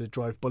guy who used to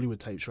drive Bollywood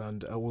tapes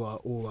around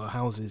all our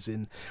houses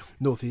in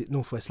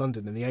northwest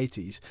London in the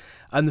 80s.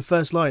 And the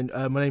first line,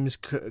 my name is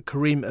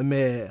Kareem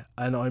Amir,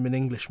 and I'm an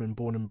Englishman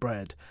born and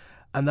bred.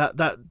 And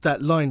that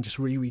line just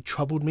really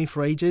troubled me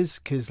for ages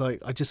because like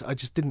I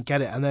just didn't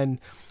get it. And then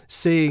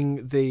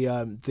seeing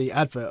the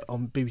advert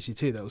on BBC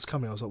Two that was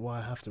coming, I was like, well,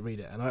 I have to read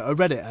it. And I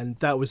read it, and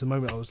that was the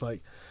moment I was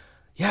like,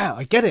 yeah,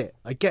 I get it.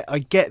 I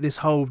get this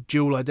whole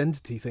dual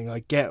identity thing.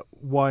 I get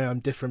why I'm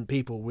different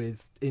people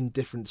in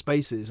different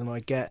spaces, and I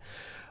get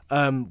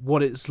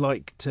what it's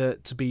like to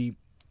be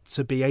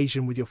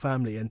Asian with your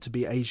family and to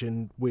be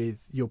Asian with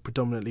your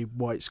predominantly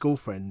white school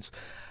friends.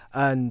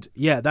 And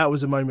yeah, that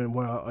was a moment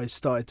where I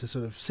started to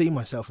sort of see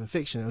myself in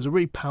fiction. It was a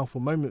really powerful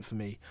moment for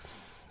me.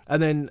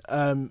 And then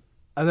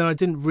I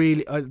didn't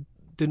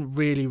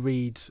really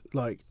read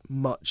like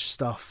much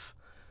stuff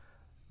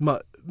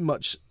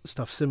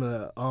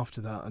similar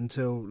after that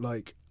until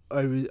like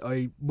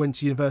I went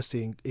to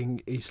university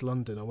in East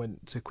London. I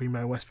went to Queen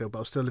Mary Westfield, but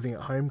I was still living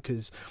at home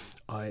because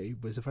I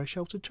was a very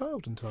sheltered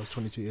child until I was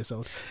 22 years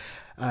old.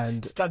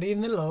 And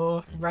studying the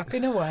law,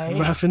 rapping away,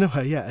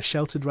 yeah, a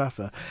sheltered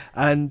rapper.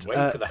 And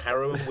waiting for the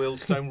Harrow and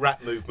Wealdstone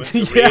rap movement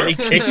to really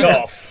kick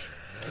off.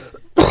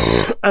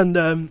 And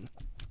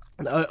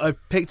I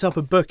picked up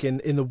a book in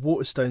the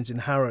Waterstones in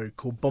Harrow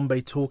called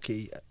Bombay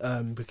Talkie,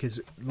 because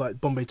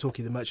like Bombay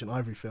Talkie, the Merchant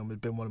Ivory film, had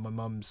been one of my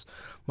mum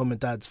and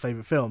dad's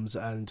favourite films,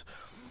 and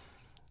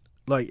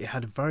like it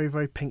had a very,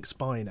 very pink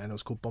spine, and it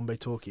was called Bombay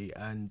Talkie,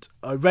 and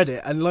I read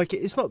it, and like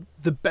it's not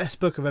the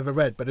best book I've ever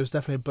read, but it was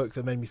definitely a book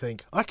that made me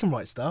think, I can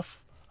write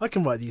stuff, I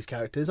can write these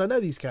characters, I know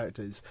these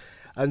characters.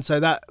 And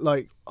so that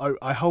like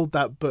I hold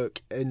that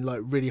book in like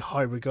really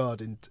high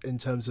regard in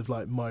terms of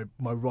like my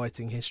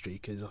writing history,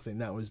 because I think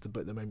that was the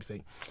book that made me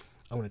think,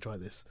 I'm going to try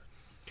this.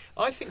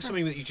 I think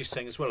something that you're just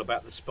saying as well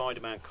about the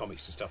Spider-Man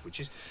comics and stuff, which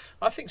is,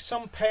 I think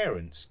some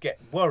parents get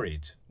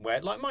worried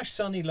where, like my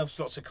son, he loves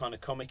lots of kind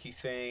of comic-y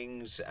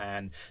things,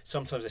 and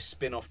sometimes they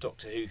spin-off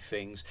Doctor Who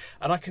things,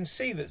 and I can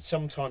see that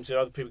sometimes there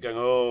are other people going,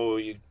 oh,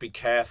 you be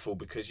careful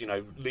because, you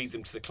know, lead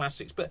them to the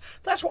classics. But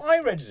that's what I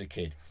read as a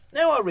kid.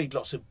 Now I read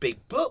lots of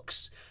big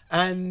books,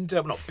 and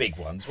not big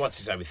ones. Once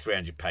it's over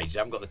 300 pages,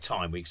 I haven't got the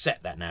time. We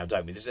accept that now,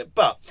 don't we?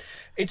 But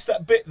it's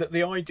that bit that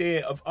the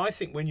idea of, I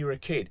think when you're a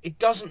kid, it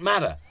doesn't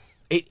matter.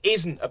 It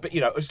isn't a bit, you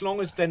know, as long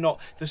as they're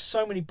not. There's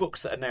so many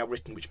books that are now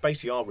written, which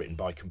basically are written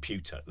by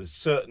computer. There's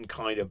certain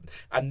kind of,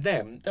 and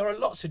then there are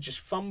lots of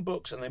just fun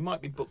books, and they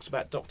might be books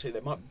about Doctor Who,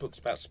 there might be books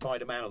about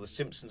Spider-Man or The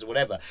Simpsons or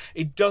whatever.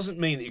 It doesn't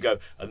mean that you go,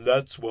 and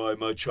that's why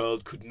my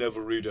child could never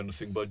read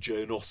anything by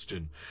Jane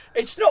Austen.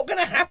 It's not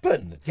going to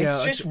happen. Yeah,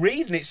 it's just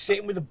reading. It's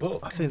sitting with a book.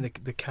 I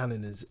think the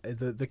canon is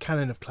the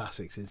canon of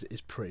classics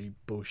is pretty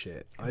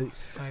bullshit.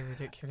 So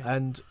ridiculous.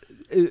 And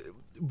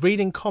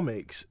reading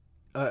comics.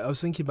 I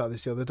was thinking about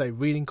this the other day.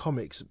 Reading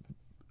comics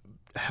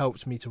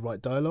helped me to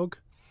write dialogue,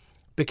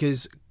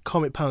 because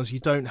comic panels, you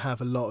don't have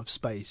a lot of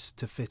space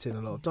to fit in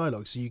a lot of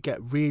dialogue, so you get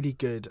really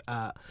good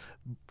at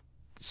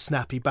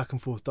snappy back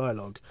and forth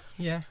dialogue.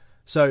 Yeah.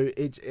 So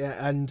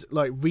and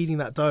like reading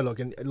that dialogue,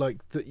 and like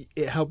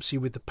it helps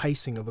you with the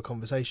pacing of a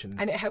conversation.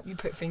 And it helped you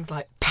put things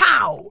like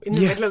 "pow" in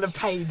the middle of the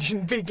page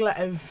in big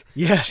letters.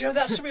 Yeah. Do you know,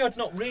 that's something I'd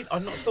not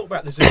thought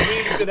about. There's a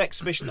really good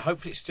exhibition.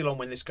 Hopefully, it's still on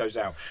when this goes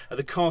out, at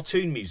the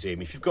Cartoon Museum.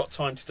 If you've got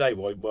time today,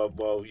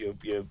 while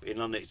you're in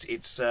London,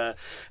 it's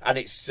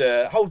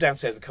whole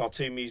downstairs the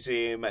Cartoon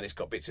Museum, and it's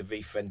got bits of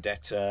V for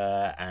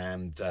Vendetta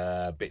and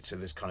bits of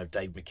this kind of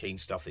Dave McKean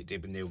stuff that he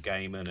did with Neil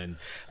Gaiman and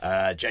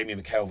Jamie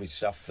McKelvey's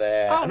stuff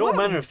there, and all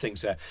manner of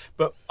things there.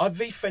 But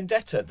V for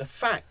Vendetta, the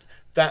fact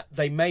that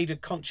they made a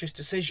conscious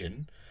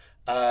decision,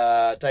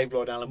 Dave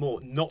Lloyd, Alan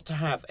Moore, not to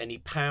have any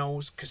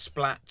pows,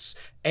 kasplats,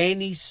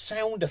 any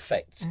sound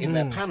effects in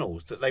their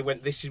panels. That they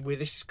went, this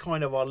is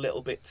kind of our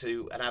little bit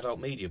to an adult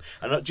medium.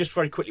 And just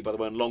very quickly, by the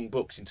way, on long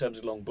books, in terms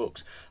of long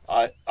books,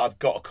 I've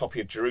got a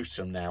copy of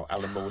Jerusalem now,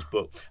 Alan Moore's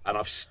book, and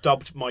I've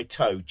stubbed my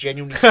toe,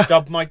 genuinely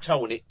stubbed my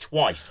toe on it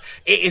twice.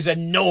 It is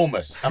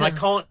enormous, and I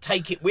can't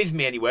take it with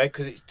me anywhere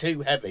because it's too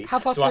heavy. How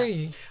far through are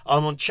you?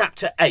 I'm on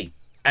chapter 8.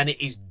 And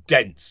it is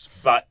dense,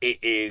 but it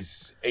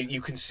is.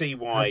 You can see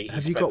why.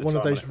 Have you got one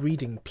of those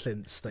reading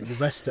plinths that you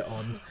rest it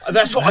on?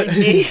 That's what I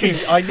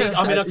need. I mean,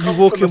 I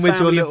come from a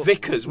family of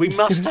vicars. We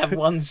must have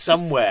one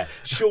somewhere.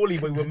 Surely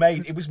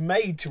it was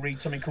made to read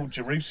something called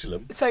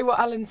Jerusalem. Say what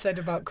Alan said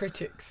about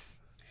critics.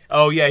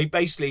 Oh yeah, he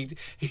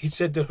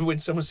said that when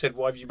someone said,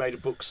 "Why have you made a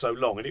book so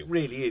long?" and it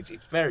really is,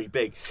 it's very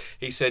big.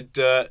 He said,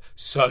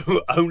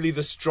 "So only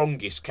the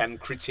strongest can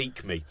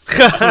critique me."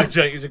 But I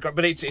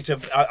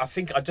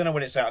think, I don't know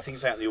when it's out. I think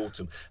it's out in the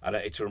autumn, and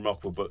it's a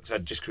remarkable book. So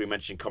just because we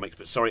mentioned comics,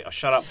 but sorry, I'll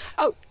shut up.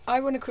 Oh,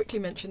 I want to quickly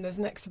mention there's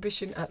an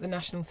exhibition at the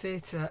National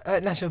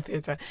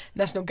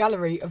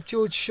Gallery of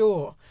George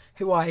Shaw,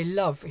 who I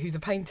love, who's a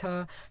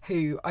painter,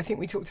 who I think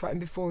we talked about him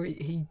before.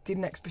 He did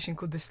an exhibition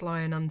called The Sly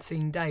and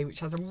Unseen Day,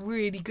 which has a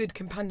really good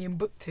companion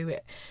book to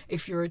it.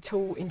 If you're at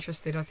all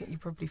interested, I think you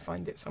probably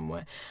find it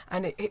somewhere.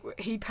 And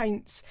he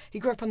paints, he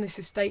grew up on this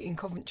estate in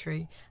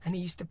Coventry, and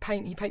he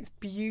paints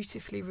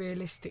beautifully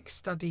realistic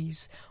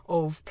studies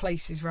of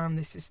places around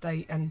this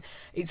estate, and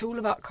it's all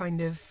about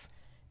kind of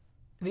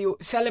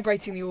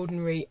celebrating the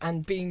ordinary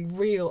and being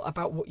real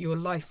about what your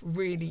life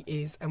really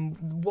is and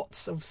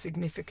what's of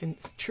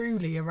significance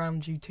truly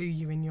around you, to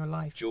you in your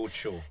life. George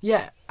Shaw.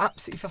 Yeah,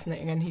 absolutely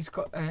fascinating. And he's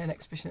got an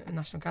exhibition at the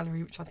National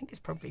Gallery, which I think is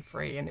probably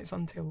free, and it's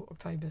until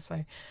October.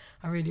 So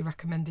I really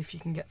recommend, if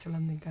you can get to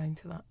London, going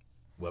to that.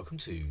 Welcome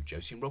to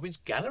Josie and Robin's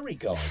Gallery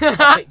Guide.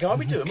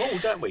 We do them all,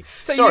 don't we?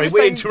 So sorry,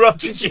 we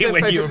interrupted you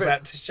when you were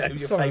about to show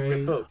your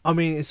favourite book. I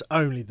mean, it's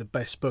only the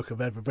best book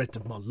I've ever read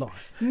in my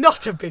life.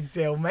 Not a big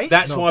deal, mate.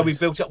 That's why we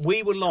built up.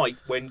 We were like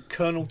when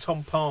Colonel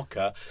Tom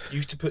Parker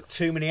used to put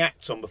too many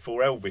acts on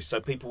before Elvis,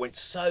 so people went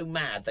so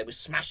mad they were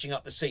smashing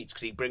up the seats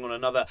because he'd bring on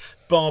another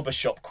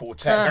barbershop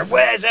quartet.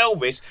 Where's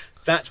Elvis?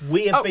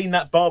 We have been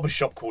that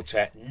barbershop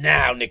quartet.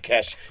 Now,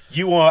 Nikesh,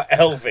 you are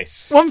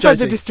Elvis. One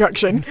further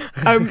distraction.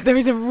 There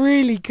is a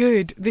really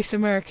good This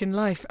American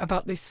Life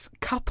about this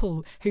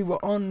couple who were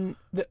on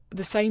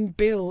the same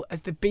bill as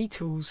the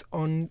Beatles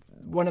on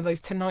one of those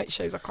Tonight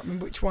shows. I can't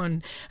remember which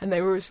one. And they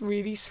were a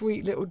really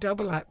sweet little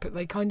double act, but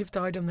they kind of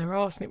died on their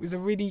arse, and it was a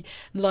really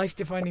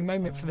life-defining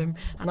moment for them.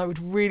 And I would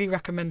really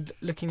recommend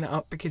looking that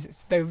up, because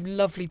they're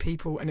lovely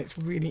people and it's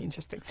really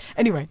interesting.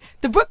 Anyway,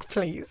 the book,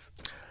 please.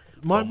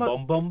 My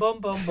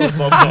mother-in-law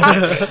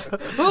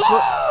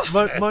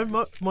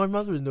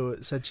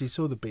said she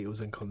saw the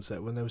Beatles in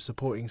concert when they were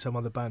supporting some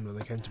other band when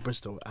they came to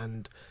Bristol,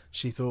 and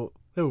she thought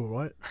they were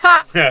all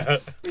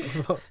right.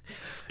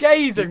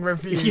 Scathing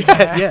review.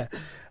 Yeah.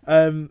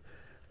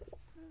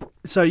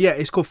 So yeah,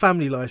 it's called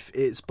Family Life.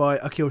 It's by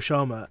Akhil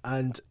Sharma,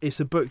 and it's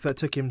a book that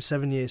took him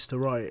 7 years to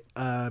write.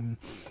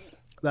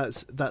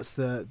 That's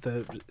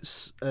the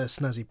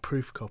snazzy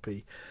proof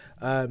copy,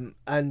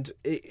 and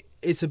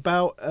it's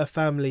about a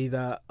family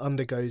that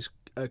undergoes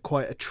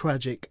quite a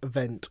tragic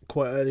event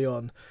quite early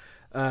on,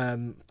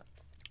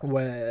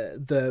 where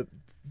the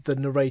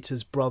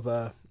narrator's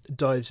brother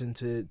dives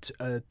into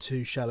a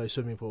too shallow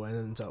swimming pool and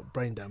ends up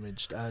brain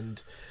damaged,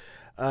 and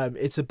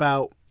it's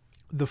about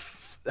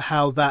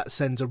how that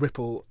sends a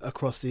ripple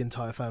across the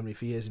entire family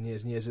for years and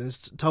years and years, and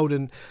it's told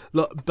in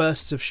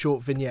bursts of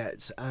short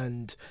vignettes.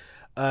 And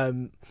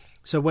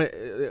so when,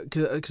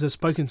 because I've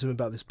spoken to him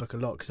about this book a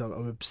lot, because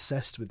I'm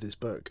obsessed with this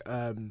book,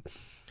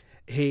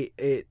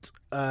 it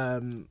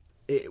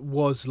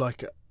was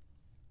like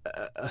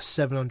a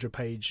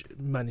 700-page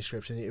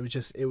manuscript, and it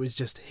was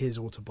just his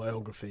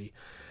autobiography,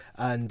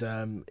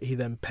 and he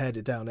then pared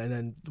it down and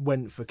then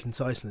went for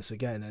conciseness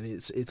again, and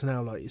it's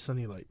now like, it's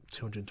only like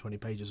 220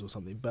 pages or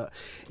something, but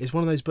it's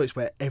one of those books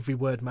where every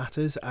word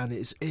matters, and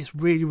it's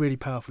really, really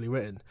powerfully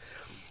written.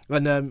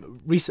 And I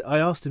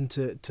asked him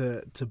to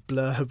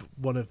blurb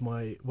one of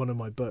my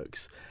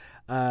books,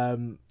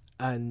 and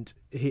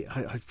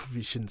I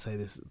probably shouldn't say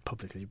this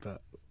publicly,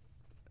 but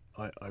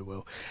I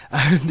will.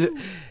 And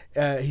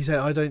he said,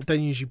 I don't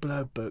usually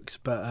blurb books,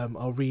 but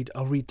I'll read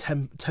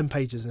 10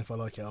 pages, and if I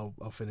like it,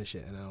 I'll finish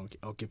it, and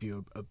I'll give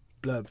you a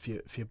blurb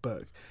for your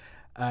book.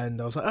 And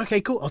I was like,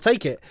 okay, cool, I'll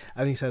take it.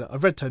 And he said,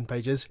 I've read 10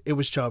 pages, it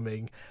was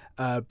charming,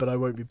 but I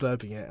won't be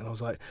blurbing it. And I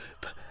was like,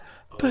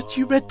 but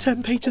you read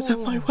 10 pages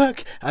of my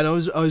work. And I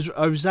was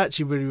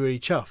actually really, really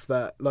chuffed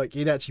that like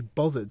he'd actually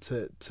bothered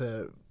to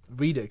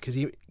read it,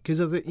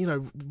 because of the, you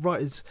know,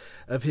 writers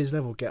of his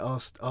level get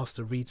asked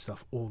to read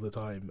stuff all the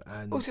time.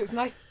 And also, it's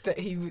nice that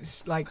he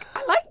was like,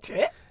 I liked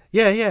it.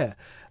 Yeah.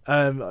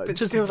 But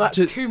still, that's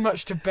too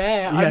much to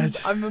bear. Yeah.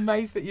 I'm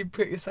amazed that you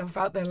put yourself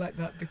out there like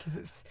that,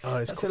 because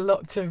that's a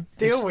lot to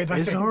deal with.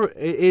 I think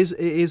it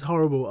is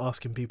horrible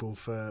asking people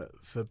for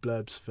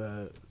blurbs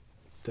for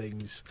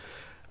things,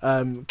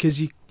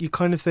 because you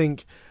kind of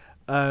think.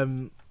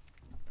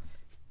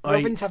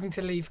 Robin's having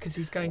to leave because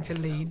he's going to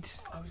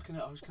Leeds. I was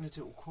gonna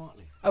do it all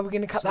quietly. Oh, we're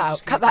gonna cut that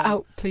out. Cut that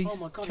out, please. Oh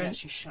my God, Trent. he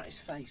actually shut his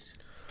face.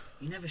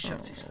 He never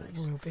shuts his face.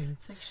 Royal bean.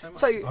 Thank you so much.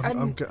 So yeah.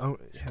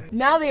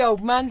 now the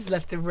old man's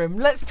left the room.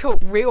 Let's talk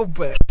real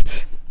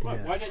books.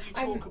 Right, Yeah. why don't you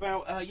talk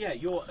about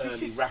your this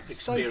early is rap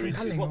so experiences?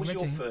 compelling What was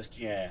already. your first?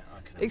 Yeah,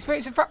 I can.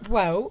 Experience of rap?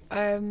 Well,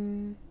 It's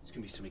going to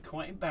be something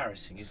quite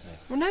embarrassing, isn't it?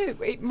 well, no,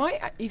 it might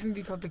even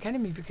be Public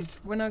Enemy, because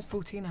when I was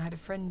 14, I had a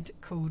friend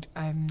called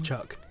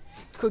Chuck.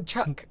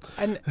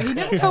 and he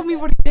never told me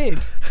what he did.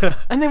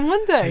 And then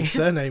one day, His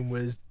surname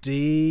was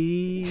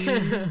Delish.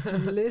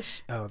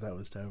 Oh, that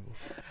was terrible.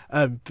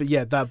 But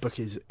yeah, that book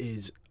is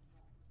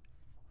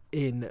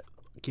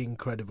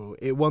incredible.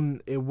 It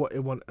won a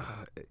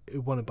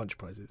bunch of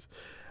prizes.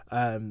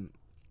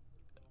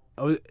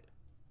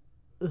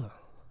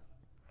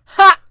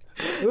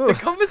 the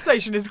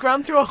conversation has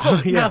ground to a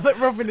halt now that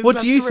Robin has What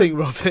left do you the think,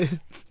 room.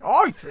 Robin?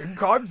 I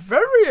think I'm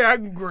very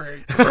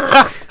angry.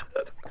 Josie,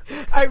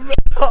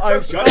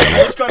 I don't know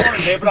what's going on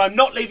in here, but I'm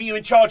not leaving you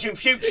in charge in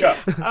future.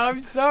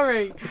 I'm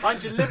sorry. I'm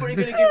deliberately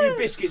going to give you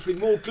biscuits with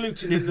more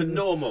gluten in than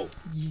normal.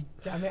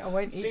 Damn it, I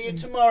won't eat See you them.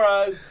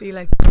 tomorrow. See you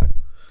later.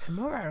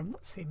 Tomorrow? I'm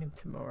not seeing him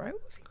tomorrow.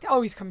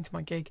 He's coming to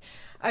my gig.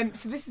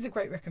 So this is a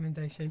great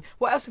recommendation.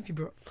 What else have you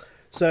brought?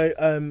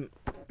 So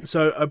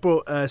I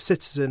brought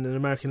Citizen, an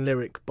American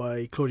Lyric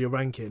by Claudia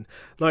Rankine.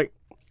 When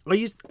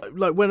I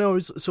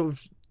was sort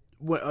of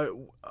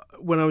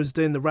when I was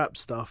doing the rap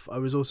stuff, I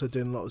was also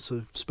doing lots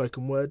of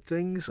spoken word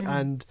things,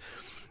 and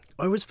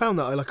I always found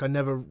that I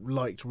never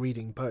liked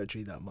reading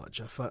poetry that much.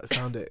 I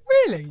found it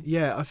Really?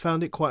 Yeah, I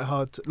found it quite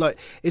hard to,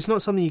 it's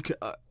not something you could.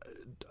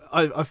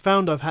 I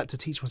found I've had to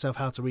teach myself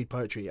how to read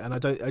poetry, and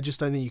I just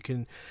don't think you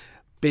can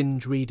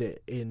binge read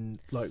it in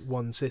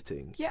one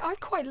sitting. Yeah, I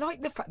quite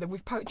like the fact that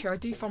with poetry I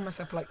do find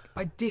myself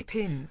I dip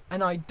in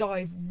and I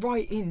dive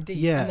right in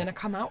deep, and then I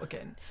come out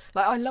again.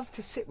 I love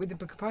to sit with a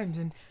book of poems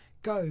and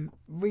go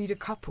read a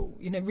couple,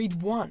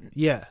 read one.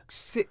 Yeah.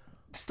 Sit,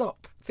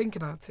 stop, think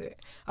about it.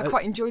 I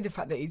quite enjoy the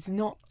fact that it's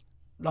not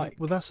well,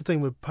 that's the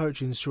thing with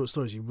poetry and short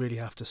stories, you really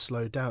have to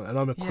slow down, and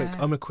I'm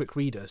a quick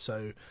reader,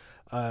 so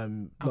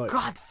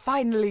God,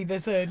 finally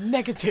there's a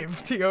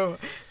negative to your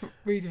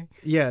reading.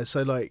 Yeah,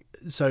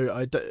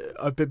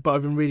 I've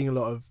been reading a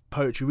lot of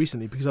poetry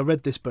recently, because I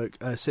read this book,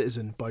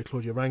 Citizen by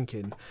Claudia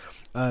Rankine,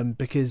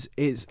 because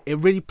it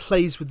really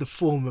plays with the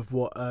form of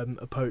what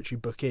a poetry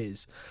book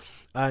is,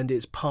 and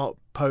it's part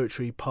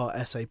poetry, part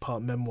essay,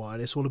 part memoir,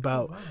 and it's all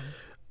about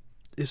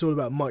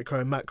micro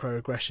and macro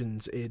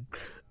aggressions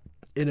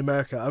in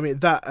America. I mean,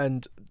 that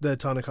and the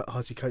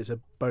Ta-Nehisi Coates are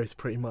both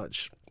pretty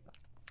much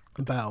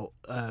about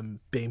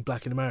being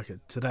black in America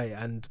today,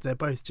 and they're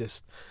both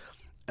just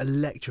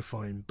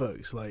electrifying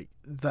books.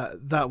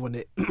 That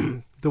one,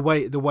 the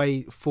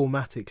way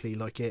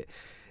formatically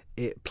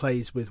it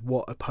plays with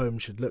what a poem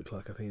should look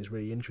like, I think is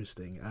really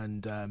interesting.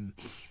 And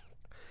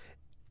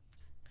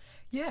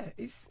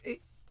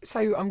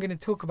so I'm going to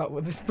talk about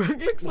what this book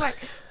looks like,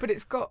 but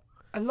it's got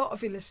a lot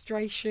of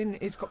illustration,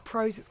 it's got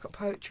prose, it's got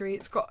poetry,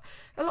 it's got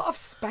a lot of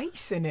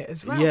space in it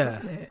as well,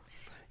 isn't it?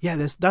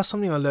 Yeah, that's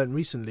something I learned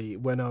recently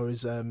when I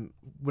was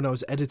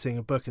editing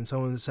a book, and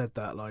someone said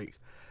that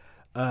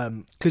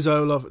because I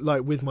love,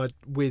 like,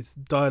 with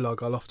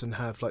dialogue, I'll often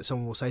have, like,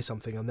 someone will say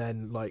something and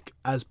then, like,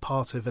 as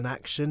part of an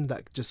action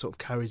that just sort of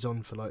carries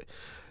on for like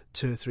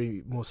 2 or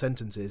 3 more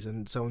sentences,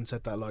 and someone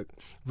said that, like,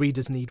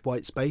 readers need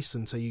white space,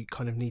 and so you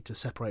kind of need to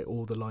separate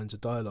all the lines of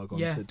dialogue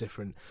onto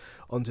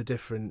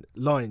different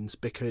lines,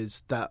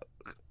 because that,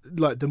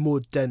 like, the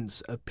more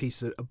dense a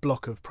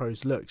block of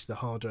prose looks, the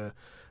harder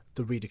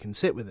the reader can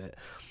sit with it.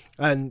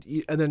 And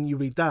then you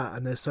read that,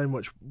 and there's so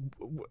much,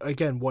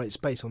 again, white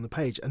space on the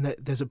page. And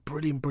there's a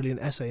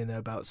brilliant essay in there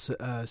about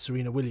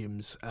Serena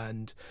Williams,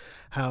 and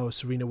how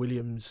Serena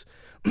Williams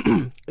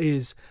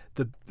is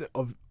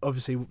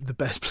obviously the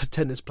best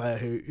tennis player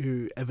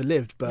who ever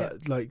lived.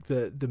 But like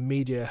the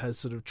media has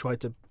sort of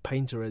tried to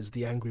paint her as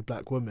the angry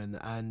black woman,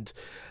 and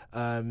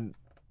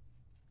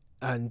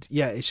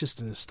yeah, it's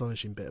just an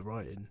astonishing bit of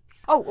writing.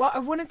 Oh, well, I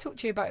want to talk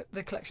to you about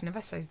the collection of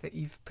essays that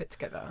you've put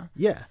together.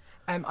 Yeah.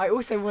 I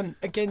also want,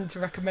 again, to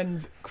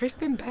recommend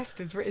Crispin Best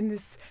has written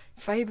this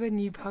Faber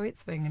New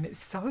Poets thing, and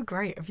it's so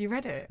great. Have you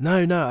read it? No,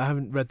 I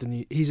haven't read the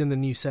new... He's in the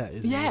new set,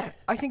 isn't he? Yeah,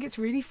 I think it's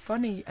really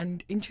funny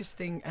and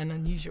interesting and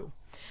unusual.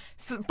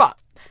 So, but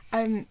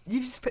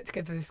you've just put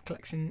together this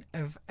collection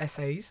of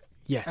essays.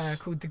 Yes.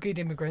 Called The Good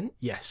Immigrant.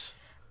 Yes.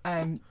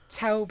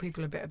 Tell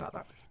people a bit about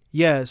that.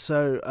 Yeah,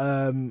 so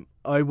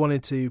I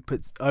wanted to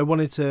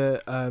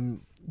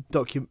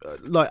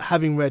like,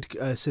 having read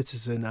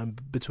Citizen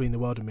and Between the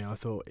World and Me, I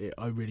thought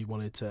I really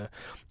wanted to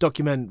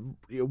document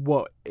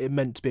what it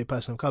meant to be a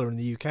person of colour in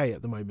the UK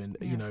at the moment.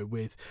 You know,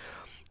 with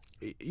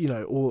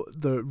all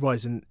the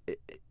rise in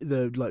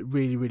the, like,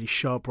 really, really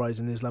sharp rise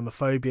in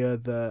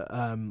Islamophobia,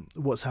 the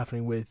what's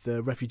happening with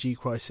the refugee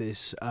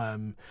crisis,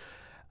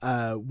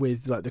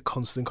 with, like, the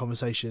constant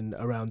conversation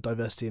around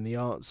diversity in the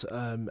arts,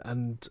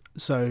 and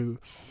so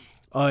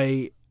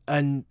kind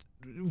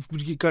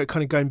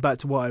of going back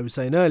to what I was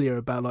saying earlier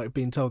about, like,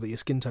 being told that your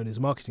skin tone is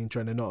a marketing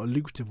trend and not a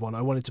lucrative one,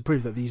 I wanted to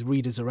prove that these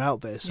readers are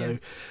out there. So,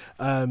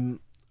 and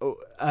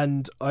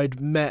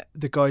I'd met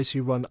the guys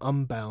who run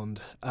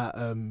Unbound at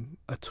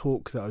a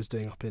talk that I was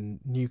doing up in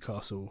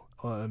Newcastle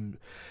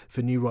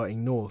for New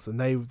Writing North, and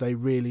they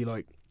really,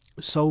 like,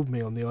 sold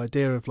me on the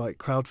idea of, like,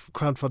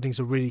 crowdfunding is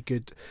a really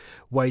good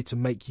way to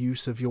make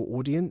use of your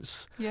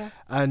audience. Yeah.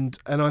 And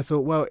I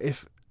thought, well,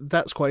 if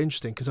that's quite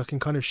interesting, because I can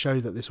kind of show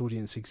that this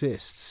audience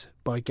exists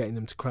by getting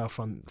them to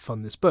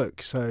crowdfund this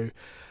book. So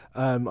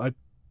I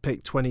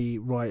picked 20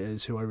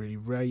 writers who I really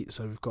rate.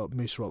 So we've got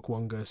Musarok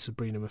Wonga,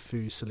 Sabrina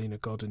Mahfouz, Selena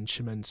Godden,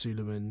 Shimen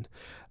Suleiman,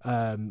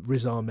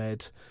 Riz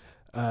Ahmed,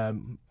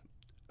 Bim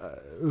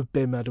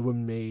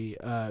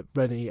Adewunmi,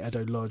 Rennie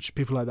Edo Lodge,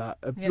 people like that.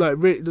 Like,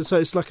 really, so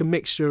it's like a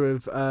mixture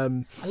of...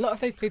 a lot of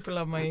those people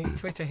are my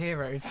Twitter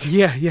heroes.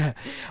 Yeah.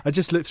 I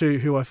just looked through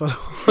who I follow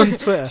on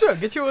Twitter. Sure,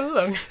 get you all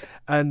along.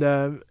 And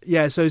so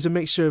it's a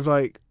mixture of,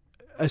 like,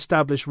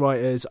 established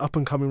writers,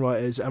 up-and-coming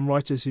writers, and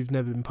writers who've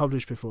never been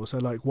published before. So,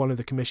 like, one of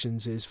the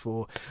commissions is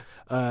for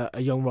a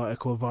young writer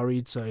called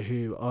Varidso,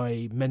 who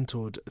I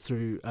mentored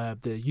through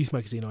the youth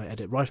magazine I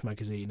edit, Rife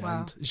magazine.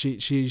 Wow. And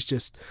she's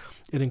just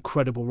an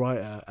incredible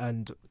writer.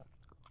 And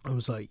I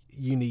was like,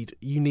 you need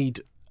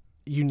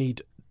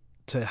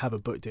to have a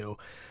book deal,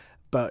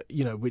 but,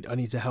 you know, I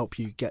need to help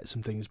you get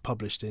some things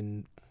published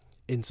in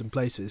some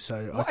places.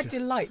 So what a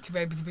delight to be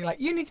able to be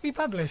like, you need to be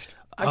published.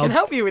 I can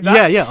help you with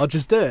that. Yeah, I'll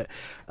just do it.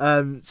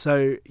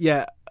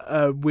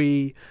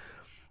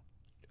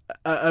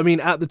 I mean,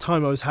 at the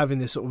time I was having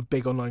this sort of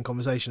big online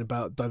conversation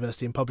about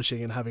diversity in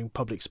publishing and having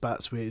public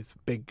spats with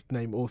big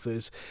name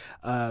authors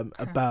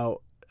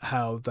about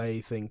how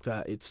they think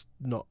that it's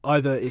not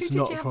either. It's Who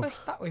not. Did you have a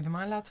spat with? Am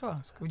I allowed to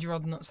ask? Would you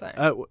rather not say?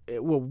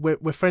 Well,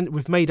 we're friends.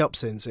 We've made up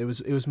since. It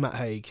was Matt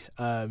Haig.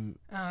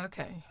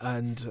 Okay.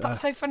 And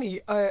that's so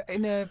funny.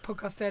 In a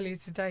podcast earlier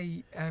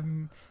today,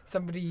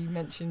 somebody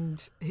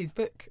mentioned his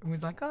book and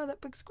was like, "Oh,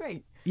 that book's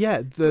great."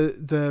 Yeah,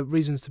 the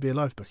Reasons to Be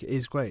Alive book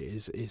is great.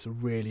 It's a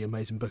really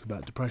amazing book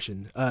about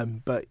depression.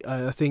 But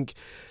I think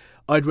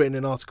I'd written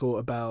an article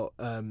about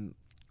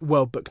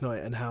World Book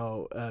Night and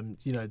how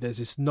there's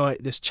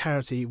this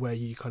charity where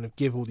you kind of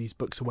give all these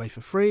books away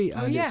for free.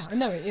 And I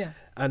know it. Yeah,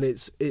 and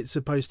it's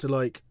supposed to,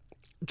 like,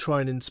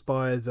 try and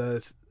inspire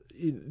the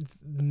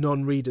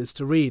non-readers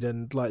to read.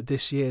 And, like,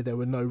 this year there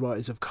were no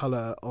writers of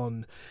colour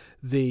on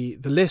the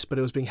list, but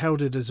it was being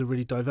heralded as a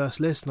really diverse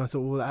list. And I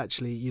thought, well,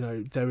 actually,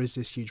 there is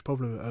this huge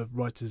problem of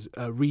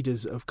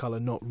readers of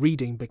colour not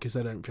reading because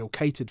they don't feel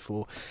catered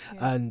for.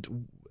 Yeah.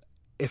 And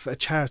if a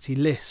charity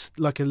list,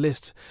 like a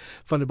list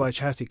funded by a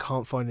charity,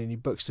 can't find any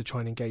books to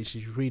try and engage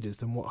these readers,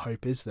 then what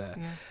hope is there?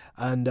 Yeah.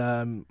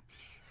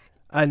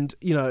 And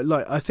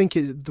like, I think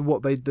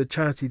what the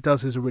charity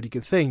does is a really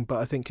good thing, but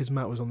I think because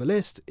Matt was on the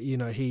list,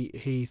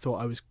 he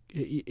thought I was,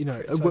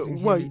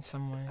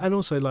 and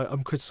also, like,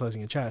 I'm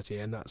criticising a charity,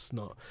 and that's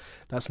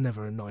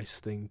never a nice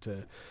thing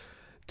to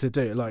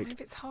do. Like,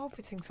 maybe it's hard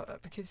with things like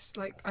that because,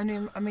 like,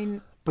 I'm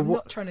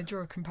not trying to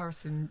draw a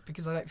comparison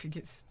because I don't think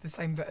it's the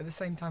same, but at the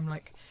same time,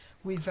 like,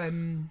 with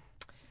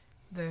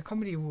the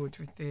comedy award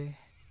with the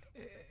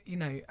you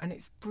know, and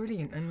it's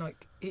brilliant. And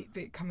like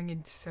it coming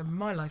into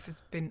my life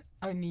has been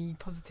only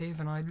positive,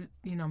 and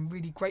I'm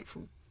really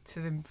grateful to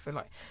them for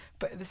like.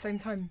 But at the same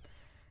time,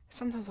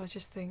 sometimes I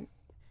just think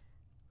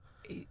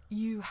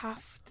you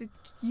have to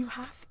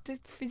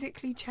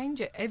physically change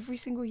it every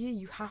single year.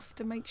 You have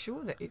to make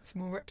sure that it's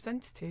more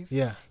representative.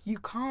 Yeah. You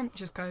can't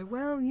just go,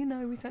 well, you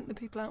know, we sent the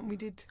people out and we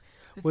did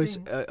the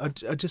thing.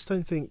 I just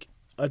don't think.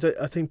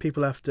 I think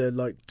people have to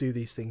like do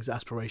these things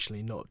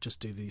aspirationally, not just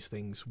do these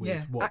things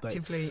with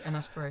actively and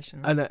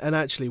aspirationally. And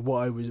actually,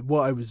 what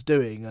I was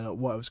doing, and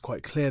what I was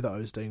quite clear that I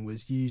was doing,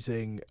 was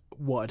using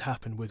what had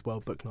happened with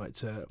World Book Night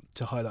to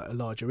highlight a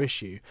larger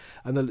issue.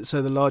 And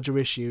so the larger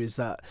issue is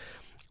that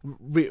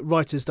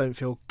writers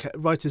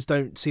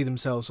don't see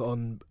themselves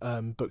on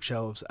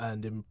bookshelves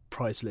and in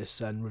price lists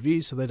and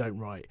reviews, so they don't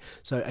write.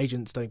 So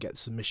agents don't get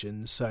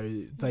submissions, so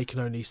they can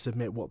only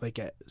submit what they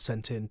get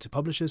sent in to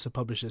publishers. So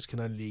publishers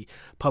can only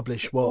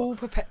publish what all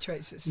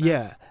perpetuates itself.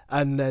 Yeah,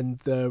 and then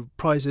the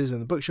prizes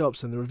and the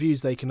bookshops and the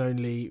reviews, they can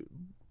only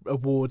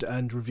award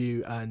and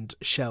review and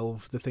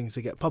shelve the things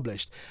that get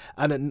published,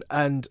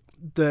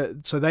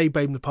 so they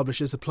blame the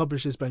publishers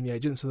blame the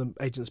agents, and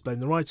the agents blame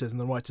the writers,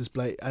 and the writers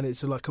blame, and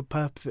it's like a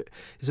perfect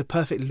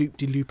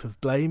loop-de-loop of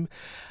blame.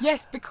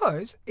 Yes,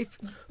 because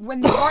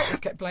when the writers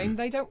get blamed,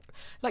 they don't,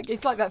 like,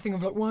 it's like that thing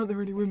of like, why aren't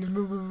there any women,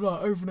 blah, blah, blah,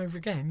 over and over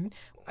again,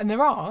 and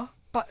there are,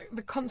 but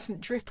the constant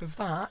drip of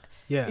that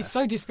is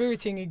so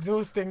dispiriting,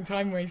 exhausting,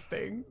 time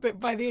wasting that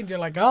by the end you're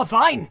like, oh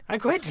fine, I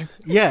quit.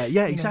 Yeah,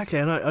 exactly.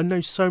 And I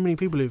know so many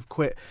people who've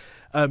quit,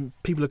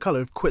 people of colour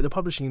have quit the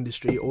publishing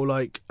industry, or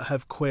like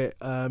have quit,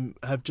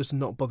 have just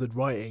not bothered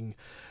writing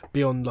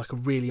beyond like a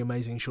really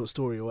amazing short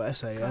story or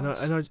essay.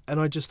 And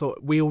I just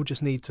thought we all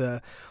just need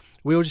to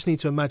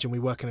imagine we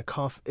work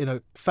in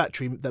a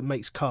factory that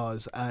makes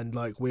cars, and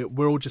like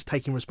we're all just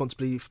taking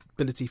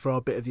responsibility for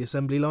our bit of the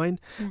assembly line,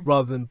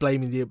 rather than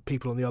blaming the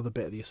people on the other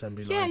bit of the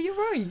assembly line. Yeah, you're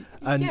right.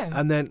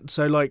 And then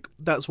so like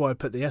that's why I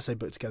put the essay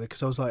book together,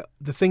 because I was like,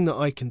 the thing that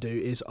I can do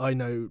is, I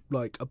know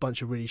like a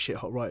bunch of really shit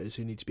hot writers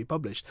who need to be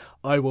published.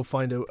 I will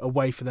find a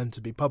way for them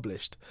to be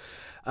published.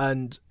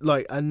 And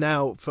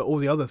now for all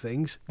the other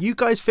things, you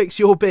guys fix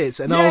your bits,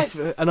 and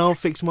I'll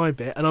fix my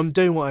bit, and I'm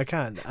doing what I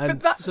can.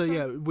 And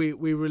so we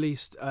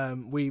released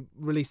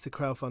the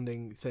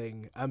crowdfunding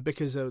thing, and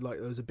because there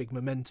was a big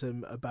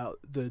momentum about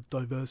the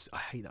diversity. I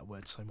hate that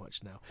word so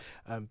much now,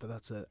 but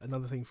that's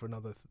another thing for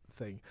another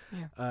thing.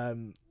 Yeah.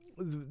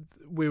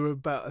 We were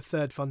about a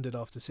third funded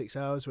after 6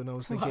 hours, when I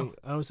was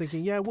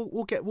thinking, yeah,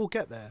 we'll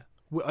get there.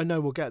 I know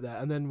we'll get there,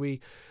 and then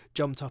we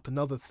jumped up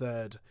another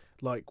third,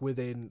 like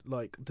within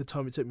like the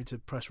time it took me to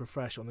press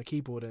refresh on the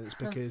keyboard, and it's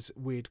because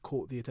we'd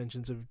caught the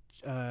attentions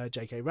of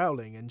J.K.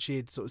 Rowling, and she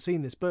had sort of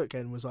seen this book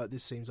and was like,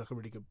 this seems like a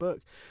really good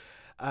book.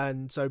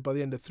 And so by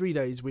the end of 3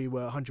 days, we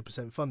were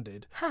 100%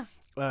 funded.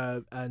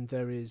 And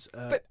there is...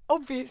 but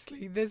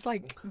obviously, there's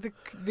like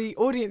the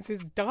audience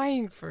is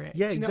dying for it.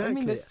 Yeah, do you know exactly. what I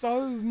mean? There's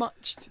so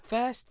much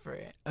thirst for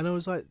it. And I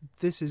was like,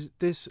 because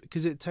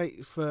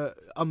for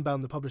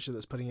Unbound, the publisher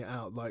that's putting it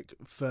out, like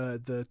for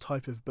the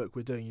type of book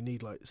we're doing, you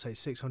need like, say,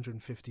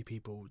 650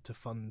 people to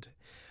fund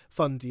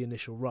the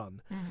initial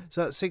run.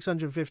 So that's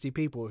 650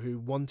 people who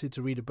wanted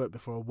to read a book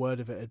before a word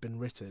of it had been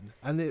written.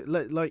 And it,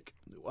 like,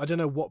 I don't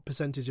know what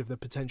percentage of the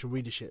potential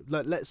readership,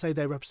 like, let's say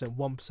they represent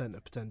 1%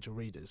 of potential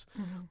readers.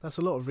 That's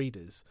a lot of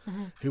readers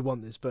who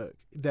want this book.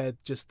 They're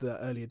just the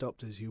early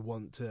adopters who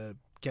want to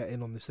get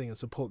in on this thing and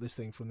support this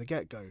thing from the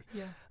get-go.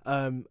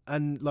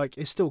 And like,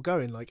 it's still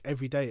going, like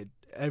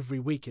every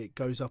week it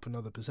goes up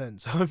another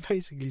percent. So I've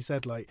basically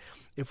said, like,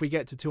 if we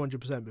get to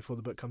 200% before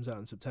the book comes out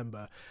in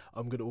September,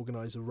 I'm going to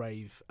organise a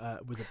rave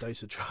with a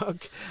doser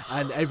truck,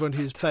 and everyone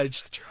who's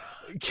pledged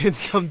can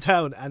come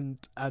down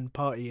and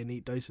party and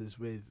eat doses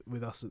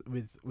with us,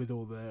 with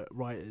all the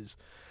writers,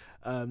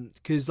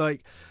 because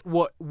like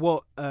what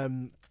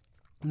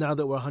now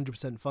that we're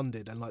 100%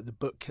 funded, and like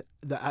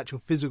the actual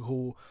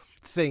physical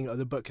thing of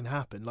the book can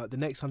happen, like the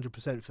next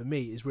 100% for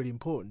me is really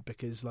important,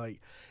 because like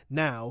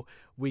now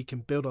we can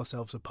build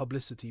ourselves a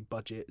publicity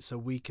budget, so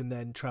we can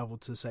then travel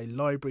to, say,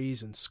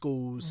 libraries and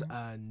schools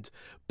and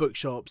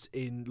bookshops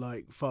in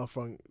like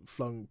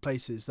far-flung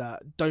places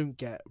that don't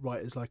get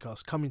writers like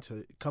us coming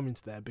to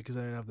there, because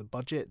they don't have the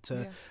budget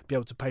to be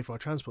able to pay for our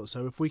transport.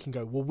 So if we can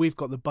go, well, we've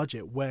got the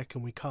budget, where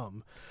can we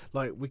come?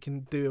 Like, we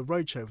can do a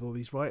roadshow with all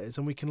these writers,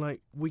 and we can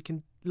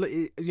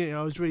you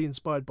know, I was really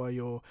inspired by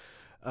your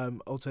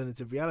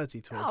alternative reality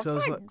talk. So I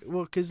was like,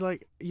 well, because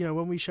like, you know,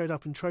 when we showed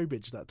up in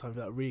Trowbridge that time for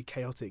that really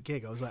chaotic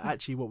gig, I was like,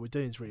 actually what we're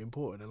doing is really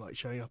important, and like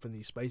showing up in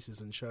these spaces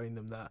and showing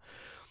them that,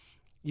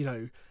 you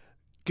know,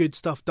 good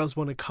stuff does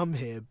want to come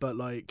here, but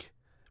like,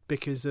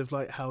 because of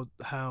like how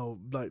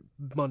like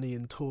money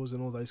and tours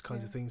and all those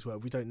kinds of things, where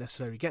we don't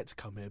necessarily get to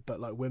come here, but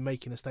like we're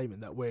making a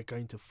statement that we're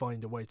going to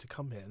find a way to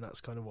come here, and that's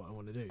kind of what I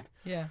want to do.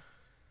 Yeah.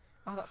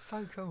 Oh, that's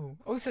so cool.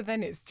 Also,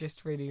 then it's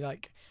just really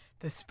like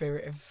the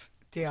spirit of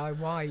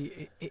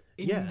DIY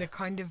in the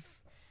kind of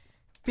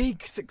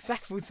big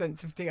successful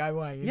sense of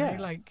DIY, you know,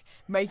 like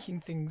making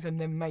things and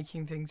then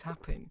making things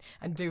happen,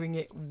 and doing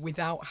it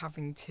without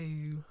having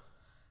to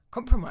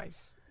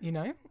compromise, you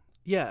know?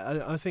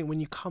 Yeah, I think when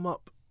you come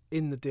up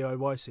in the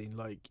DIY scene,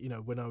 like, you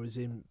know, when I was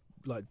in,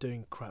 like,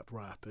 doing crap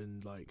rap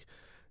and, like,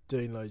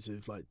 doing loads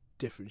of, like,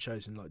 different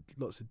shows in, like,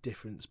 lots of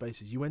different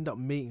spaces, you end up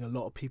meeting a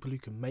lot of people who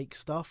can make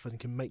stuff and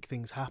can make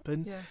things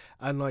happen. Yeah.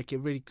 And, like, it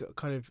really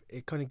kind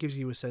of gives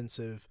you a sense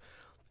of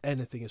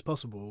anything is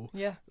possible.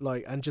 Yeah.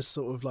 Like, and just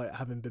sort of, like,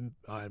 having been,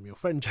 I am your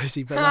friend,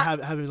 Josie, but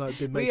having, like,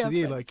 been mates with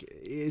you, like,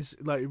 it is,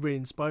 like, it really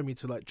inspired me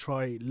to, like,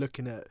 try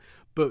looking at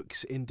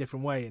books in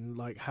different way, and,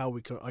 like, how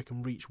I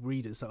can reach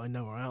readers that I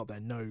know are out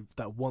there,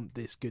 that want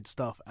this good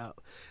stuff out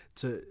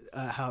to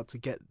how to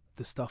get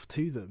the stuff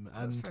to them.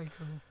 And that's very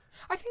cool.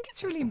 I think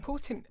it's really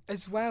important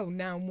as well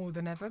now more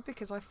than ever,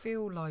 because I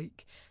feel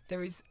like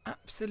there is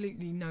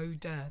absolutely no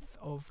dearth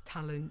of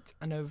talent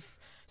and of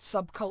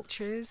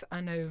subcultures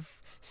and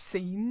of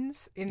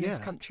scenes in this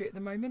country at the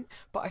moment.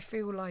 But I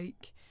feel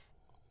like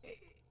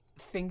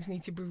things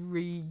need to be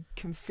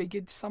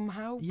reconfigured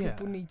somehow. Yeah.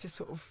 People need to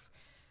sort of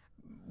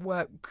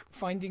work,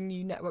 finding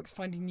new networks,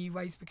 finding new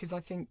ways, because I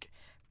think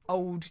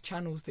old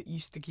channels that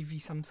used to give you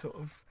some sort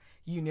of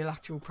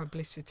unilateral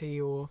publicity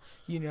or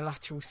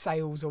unilateral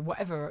sales or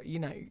whatever, you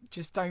know,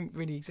 just don't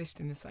really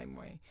exist in the same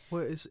way.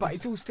 Well,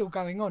 it's all still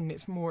going on.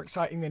 It's more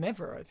exciting than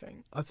ever, I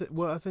think. I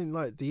think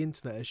like the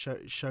internet has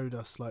showed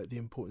us, like, the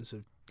importance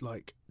of,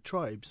 like,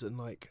 tribes, and,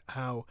 like,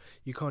 how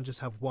you can't just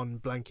have one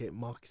blanket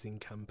marketing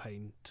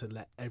campaign to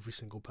let every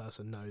single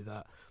person know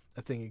that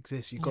a thing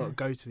exists. You've got to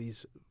go to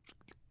these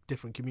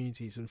different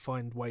communities and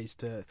find ways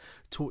to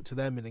talk to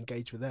them and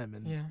engage with them,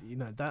 and you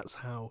know, that's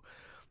how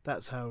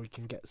we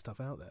can get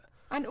stuff out there.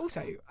 And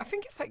also, I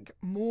think it's, like,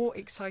 more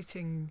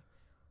exciting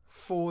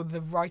for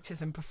the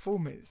writers and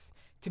performers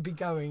to be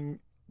going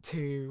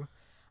to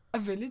a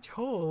village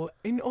hall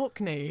in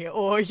Orkney,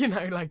 or, you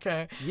know, like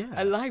a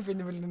library in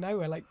the middle of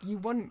nowhere. Like, you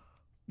want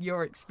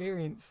your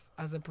experience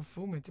as a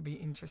performer to be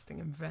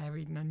interesting and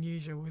varied and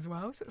unusual as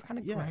well. So it's kind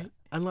of great.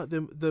 And, like,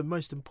 the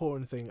most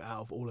important thing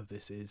out of all of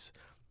this is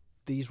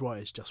these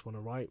writers just want to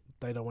write.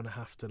 They don't want to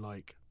have to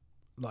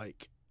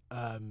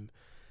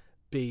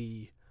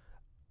be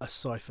a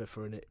cipher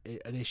for an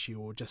issue,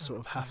 or just sort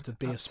of have to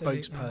be a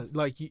spokesperson.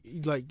 Like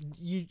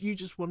you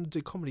just want to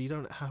do comedy. You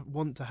don't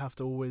want to have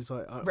to always,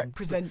 like,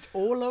 represent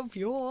all of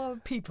your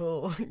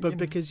people. But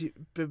because you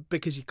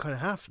kind of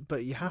have,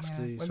 but you have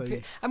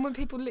to. And when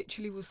people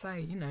literally will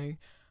say, you know,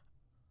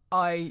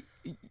 I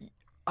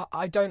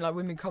don't like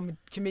women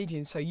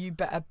comedians, so you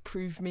better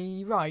prove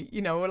me right,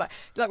 you know, or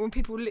like when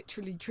people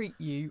literally treat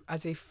you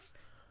as if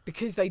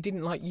because they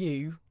didn't like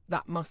you,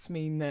 that must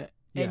mean that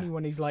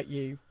anyone who's like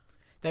you.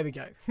 There we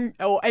go.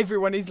 Or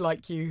everyone is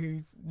like you who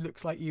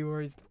looks like you or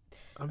is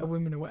a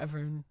woman or whatever.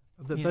 And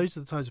those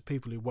are the types of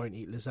people who won't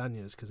eat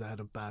lasagnas because they had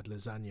a bad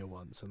lasagna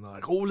once, and they're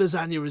like, all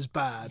lasagna is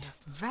bad.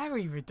 Yes,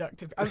 very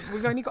reductive.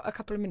 We've only got a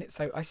couple of minutes,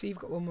 so I see you've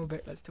got one more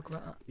bit. Let's talk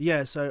about that.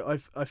 Yeah, so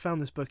I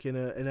found this book in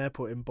an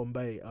airport in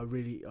Bombay. I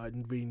really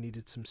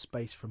needed some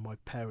space from my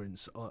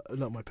parents,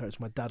 not my parents,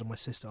 my dad and my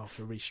sister,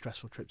 after a really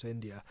stressful trip to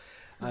India.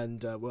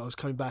 And I was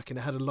coming back, and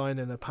it had a lion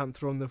and a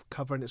panther on the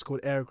cover, and it's called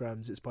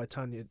Aerograms. It's by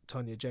Tanya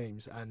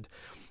James, and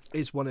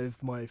it's one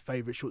of my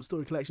favourite short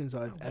story collections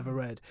I've ever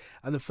read.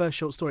 And the first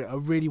short story, I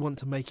really want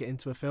to make it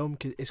into a film,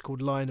 because it's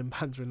called Lion and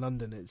Panther in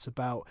London. It's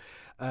about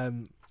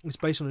it's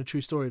based on a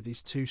true story of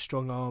these two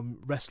strong arm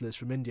wrestlers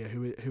from India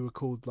who were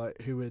called,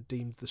 like, who were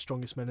deemed the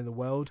strongest men in the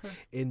world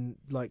in,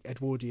 like,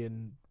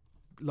 Edwardian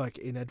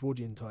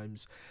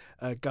times.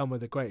 Gama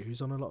the Great,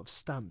 who's on a lot of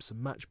stamps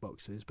and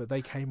matchboxes, but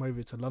they came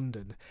over to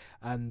London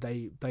and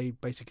they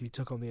basically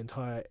took on the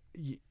entire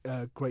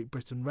Great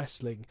Britain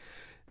wrestling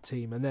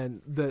team. And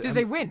then did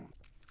they win?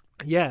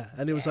 Yeah,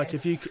 and it was like,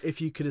 if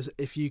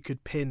you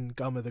could pin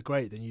Gama the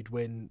Great, then you'd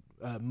win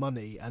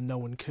money, and no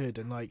one could.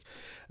 And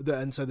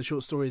and so the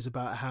short story is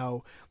about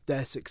how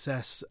their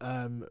success,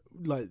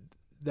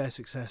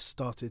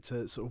 started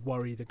to sort of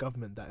worry the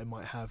government that it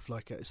might have,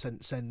 like,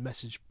 send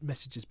messages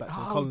back to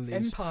the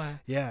colonies.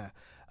 Empire. Yeah.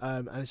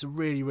 And it's a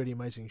really, really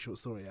amazing short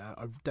story.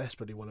 I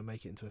desperately want to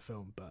make it into a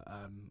film, but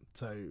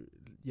so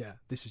yeah,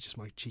 this is just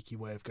my cheeky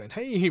way of going,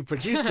 hey,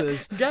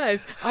 producers.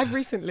 Guys, I've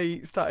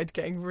recently started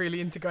getting really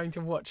into going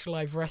to watch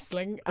live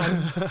wrestling,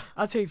 and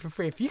I'll tell you for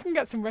free, if you can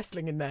get some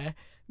wrestling in there,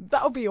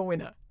 that'll be your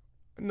winner.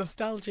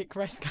 Nostalgic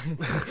wrestling.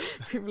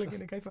 People are going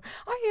to go for.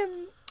 I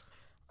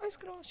was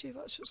going to ask you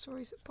about short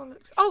stories at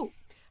Bollocks. Oh,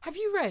 have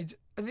you read?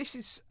 This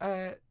is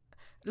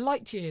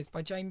Light Years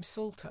by James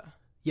Salter.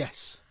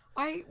 Yes.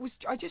 I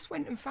just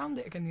went and found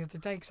it again the other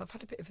day because I've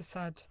had a bit of a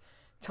sad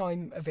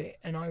time of it,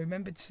 and I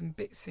remembered some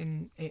bits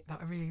in it that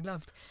I really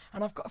loved,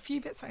 and I've got a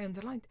few bits I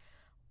underlined.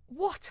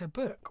 What a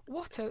book!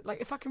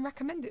 If I can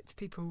recommend it to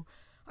people,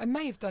 I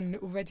may have done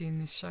it already in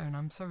this show, and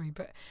I'm sorry,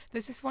 but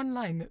there's this one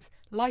line that's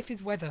 "Life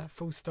is weather,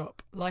 full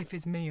stop. Life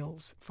is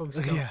meals, full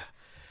stop." Yeah.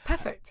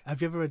 Perfect.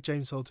 Have you ever read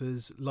James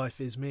Salter's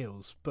Life is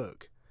Meals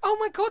book? Oh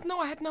my God, no,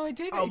 I had no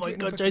idea. Oh my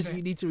God, Jason,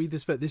 you need to read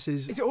this book. Is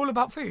it all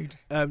about food?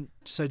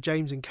 So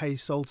James and Kay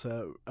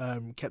Salter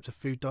kept a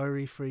food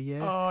diary for a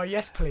year. Oh,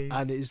 yes, please.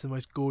 And it is the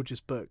most gorgeous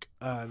book.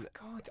 Oh my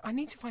God, I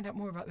need to find out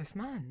more about this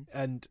man.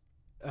 And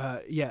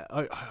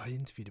I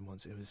interviewed him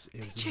once. It was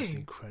the most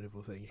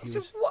incredible thing.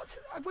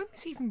 When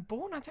was he even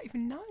born? I don't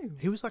even know.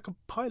 He was like a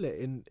pilot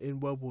in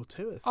World War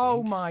II, I think.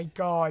 Oh my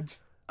God.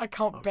 I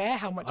can't bear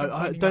how much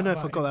I don't know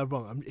if I got that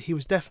wrong. He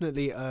was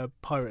definitely a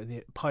pilot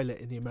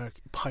in the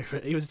American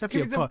pirate. He was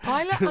definitely a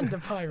pilot and a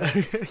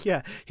pirate.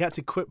 Yeah, he had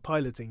to quit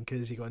piloting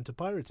because he got into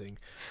pirating.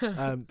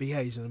 But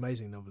yeah, he's an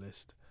amazing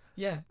novelist.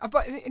 Yeah,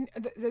 but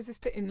there's this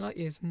bit in Light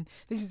Years, and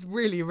this is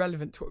really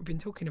irrelevant to what we've been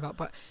talking about,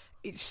 but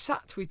it's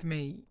sat with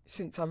me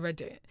since I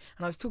read it.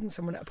 And I was talking to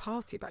someone at a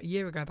party about a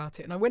year ago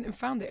about it, and I went and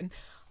found it, and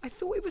I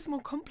thought it was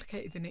more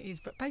complicated than it is.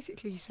 But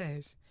basically he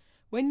says,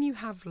 when you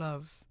have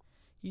love,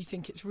 you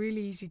think it's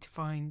really easy to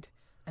find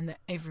and that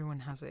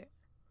everyone has it.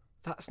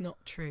 That's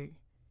not true.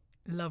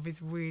 Love is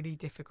really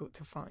difficult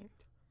to find.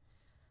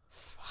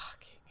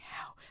 Fucking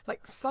hell.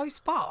 Like, so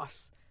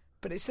sparse,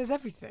 but it says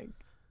everything.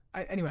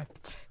 Anyway,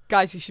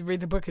 guys, you should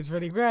read the book. It's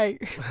really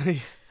great.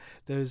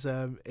 There's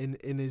in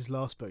his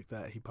last book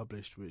that he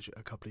published, which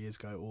a couple of years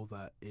ago, all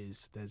that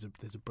is there's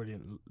a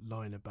brilliant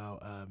line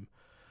about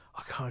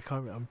I can't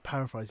remember, I'm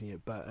paraphrasing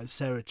it, but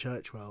Sarah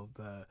Churchwell,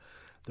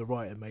 the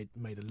writer,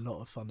 made a lot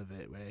of fun of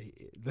it. Where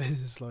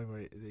there's this line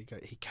where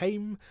he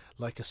came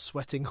like a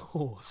sweating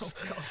horse,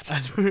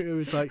 and it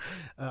was like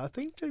I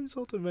think James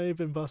Alton may have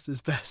been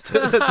Buster's best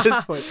at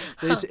this point.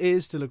 It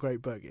is still a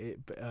great book.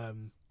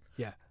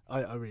 Yeah,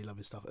 I really love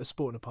his stuff. A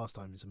Sport and a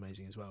Pastime is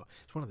amazing as well.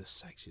 It's one of the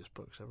sexiest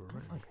books ever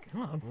written.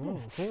 Oh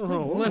my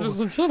God. Ladies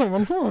and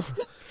gentlemen.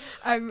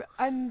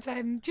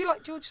 Do you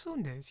like George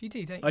Saunders? You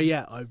do, don't you? Oh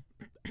yeah, I'm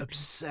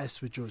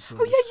obsessed with George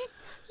Saunders. Oh yeah,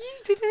 you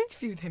did an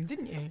interview with him,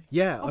 didn't you?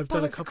 Yeah, I've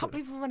done a couple. I can't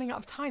believe we're running out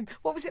of time.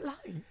 What was it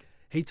like?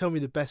 He told me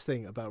the best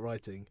thing about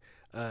writing.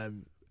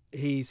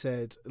 He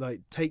said,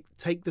 like, take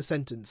the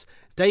sentence.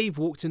 Dave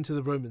walked into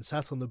the room and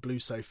sat on the blue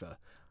sofa.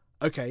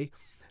 Okay.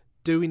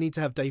 Do we need to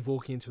have Dave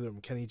walking into the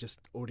room? Can he just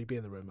already be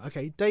in the room?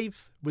 Okay,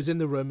 Dave was in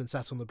the room and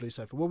sat on the blue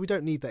sofa. Well, we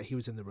don't need that he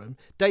was in the room.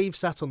 Dave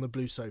sat on the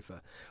blue sofa.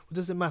 Well,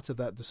 does it matter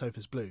that the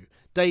sofa's blue?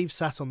 Dave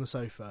sat on the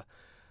sofa.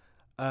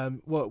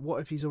 What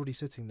if he's already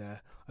sitting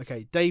there?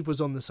 Okay, Dave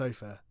was on the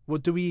sofa. Well,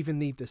 do we even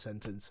need this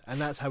sentence?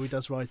 And that's how he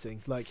does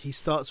writing. Like, he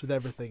starts with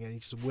everything and he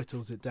just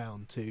whittles it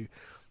down to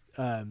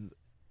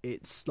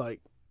it's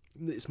like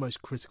its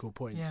most critical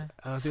points. Yeah.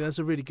 And I think that's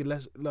a really good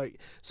lesson. Like,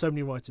 so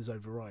many writers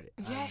overwrite.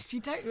 Yes,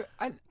 you don't,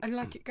 and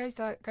like it goes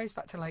back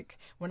to like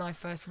when I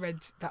first read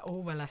that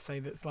Orwell essay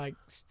that's like,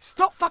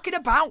 stop fucking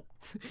about,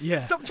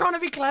 stop trying to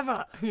be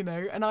clever, you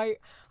know. And I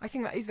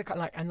think that is the kind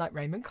of, like, and like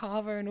Raymond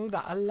Carver and all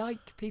that. I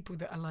like people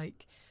that are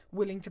like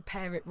willing to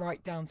pare it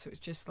right down, so it's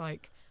just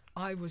like,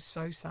 I was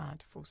so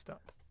sad, full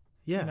stop.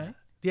 Yeah. You know?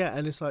 Yeah,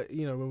 and it's like,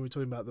 you know, when we were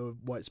talking about the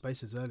white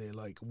spaces earlier,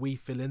 like, we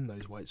fill in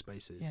those white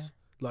spaces. Yeah.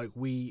 Like,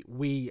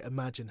 we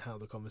imagine how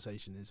the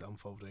conversation is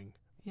unfolding.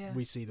 Yeah.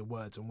 We see the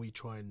words and we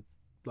try and,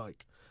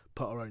 like,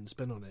 put our own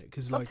spin on it.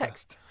 'Cause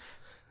subtext. Like,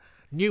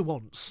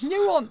 nuance.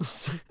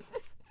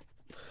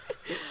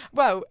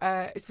 Well,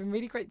 it's been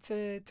really great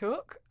to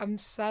talk. I'm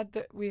sad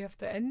that we have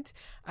to end.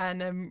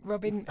 And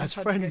Robin, as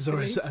friends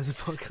or as a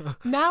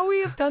podcast? Now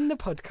we have done the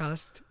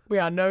podcast, we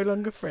are no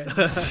longer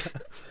friends.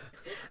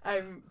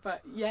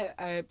 But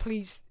yeah,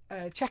 please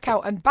check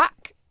out and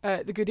back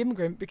The Good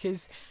Immigrant,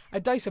 because a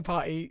dosa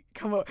party,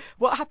 come on.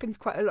 What happens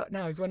quite a lot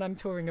now is when I'm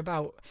touring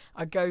about,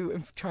 I go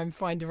and try and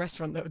find a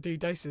restaurant that will do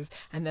dosas,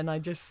 and then I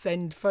just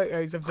send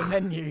photos of the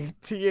menu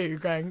to you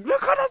going,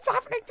 look what's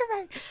happening to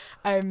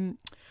me.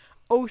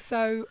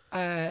 Also,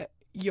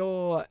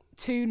 your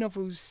 2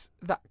 novels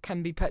that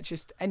can be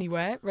purchased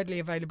anywhere, readily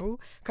available,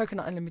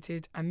 Coconut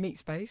Unlimited and Meat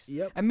Space.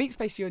 Yep. And Meat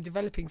Space you're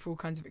developing for all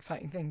kinds of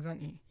exciting things,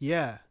 aren't you?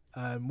 Yeah,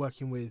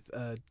 working with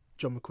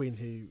John McQueen,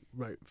 who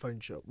wrote Phone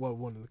Shop. Well,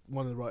 one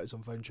of the writers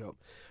on Phone Shop.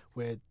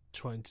 We're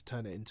trying to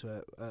turn it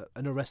into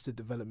an Arrested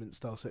Development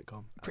style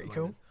sitcom. Pretty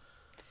cool.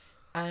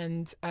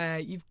 And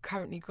you've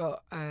currently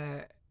got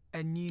a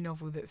new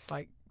novel that's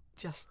like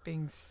just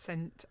being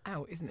sent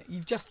out, isn't it?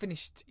 You've just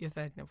finished your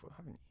 3rd novel,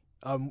 haven't you?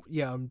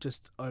 Yeah,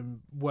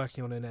 I'm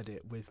working on an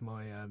edit with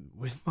my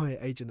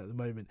agent at the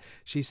moment.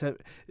 She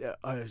said,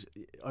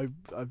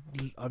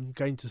 I'm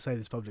going to say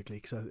this publicly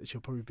because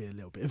she'll probably be a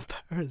little bit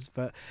embarrassed.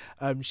 But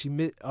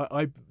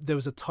there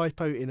was a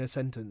typo in a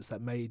sentence that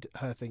made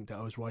her think that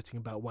I was writing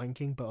about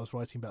wanking, but I was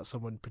writing about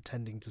someone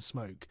pretending to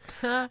smoke.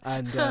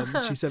 And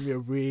she sent me a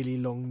really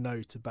long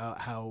note about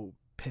how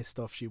pissed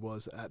off she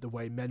was at the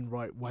way men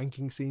write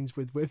wanking scenes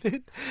with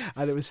women,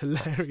 and it was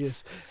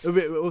hilarious.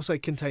 It also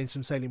contains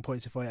some salient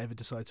points if I ever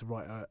decide to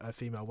write a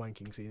female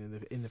wanking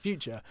scene in the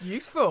future.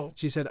 Useful.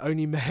 She said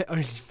only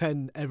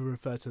men ever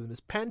refer to them as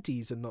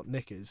panties and not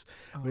knickers,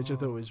 which I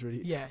thought was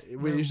really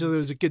which I thought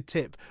was a good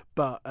tip,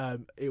 but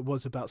it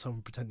was about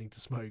someone pretending to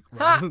smoke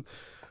rather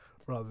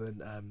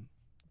than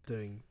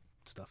doing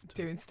stuff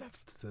to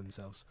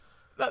themselves.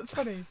 That's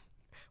funny.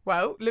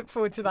 Well, look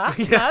forward to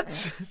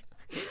that.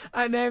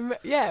 And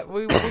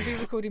we'll be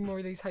recording more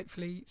of these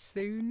hopefully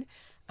soon.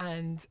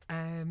 And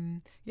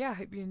I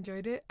hope you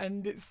enjoyed it.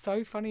 And it's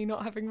so funny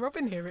not having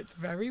Robin here. It's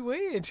very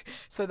weird.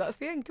 So that's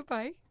the end.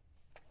 Goodbye.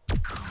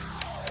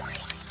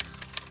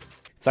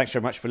 Thanks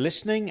very much for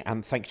listening,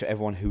 and thanks to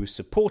everyone who has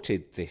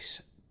supported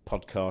this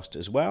podcast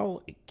as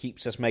well. It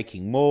keeps us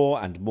making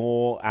more and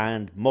more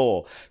and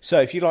more.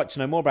 So if you'd like to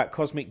know more about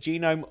Cosmic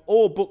Genome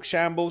or Book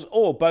Shambles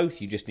or both,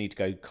 you just need to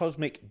go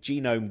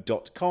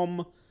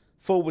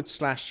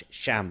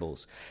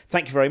cosmicgenome.com/shambles.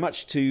 Thank you very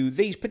much to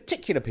these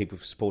particular people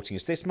for supporting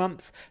us this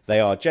month.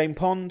 They are Jane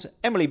Pond,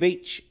 Emily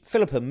Beach,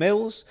 Philippa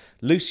Mills,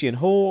 Lucian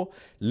Hoare,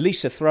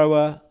 Lisa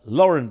Thrower,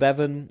 Lauren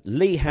Bevan,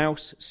 Lee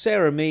House,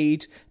 Sarah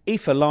Mead,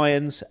 Aoife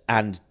Lyons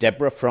and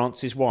Deborah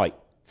Francis White.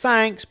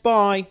 Thanks,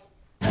 bye.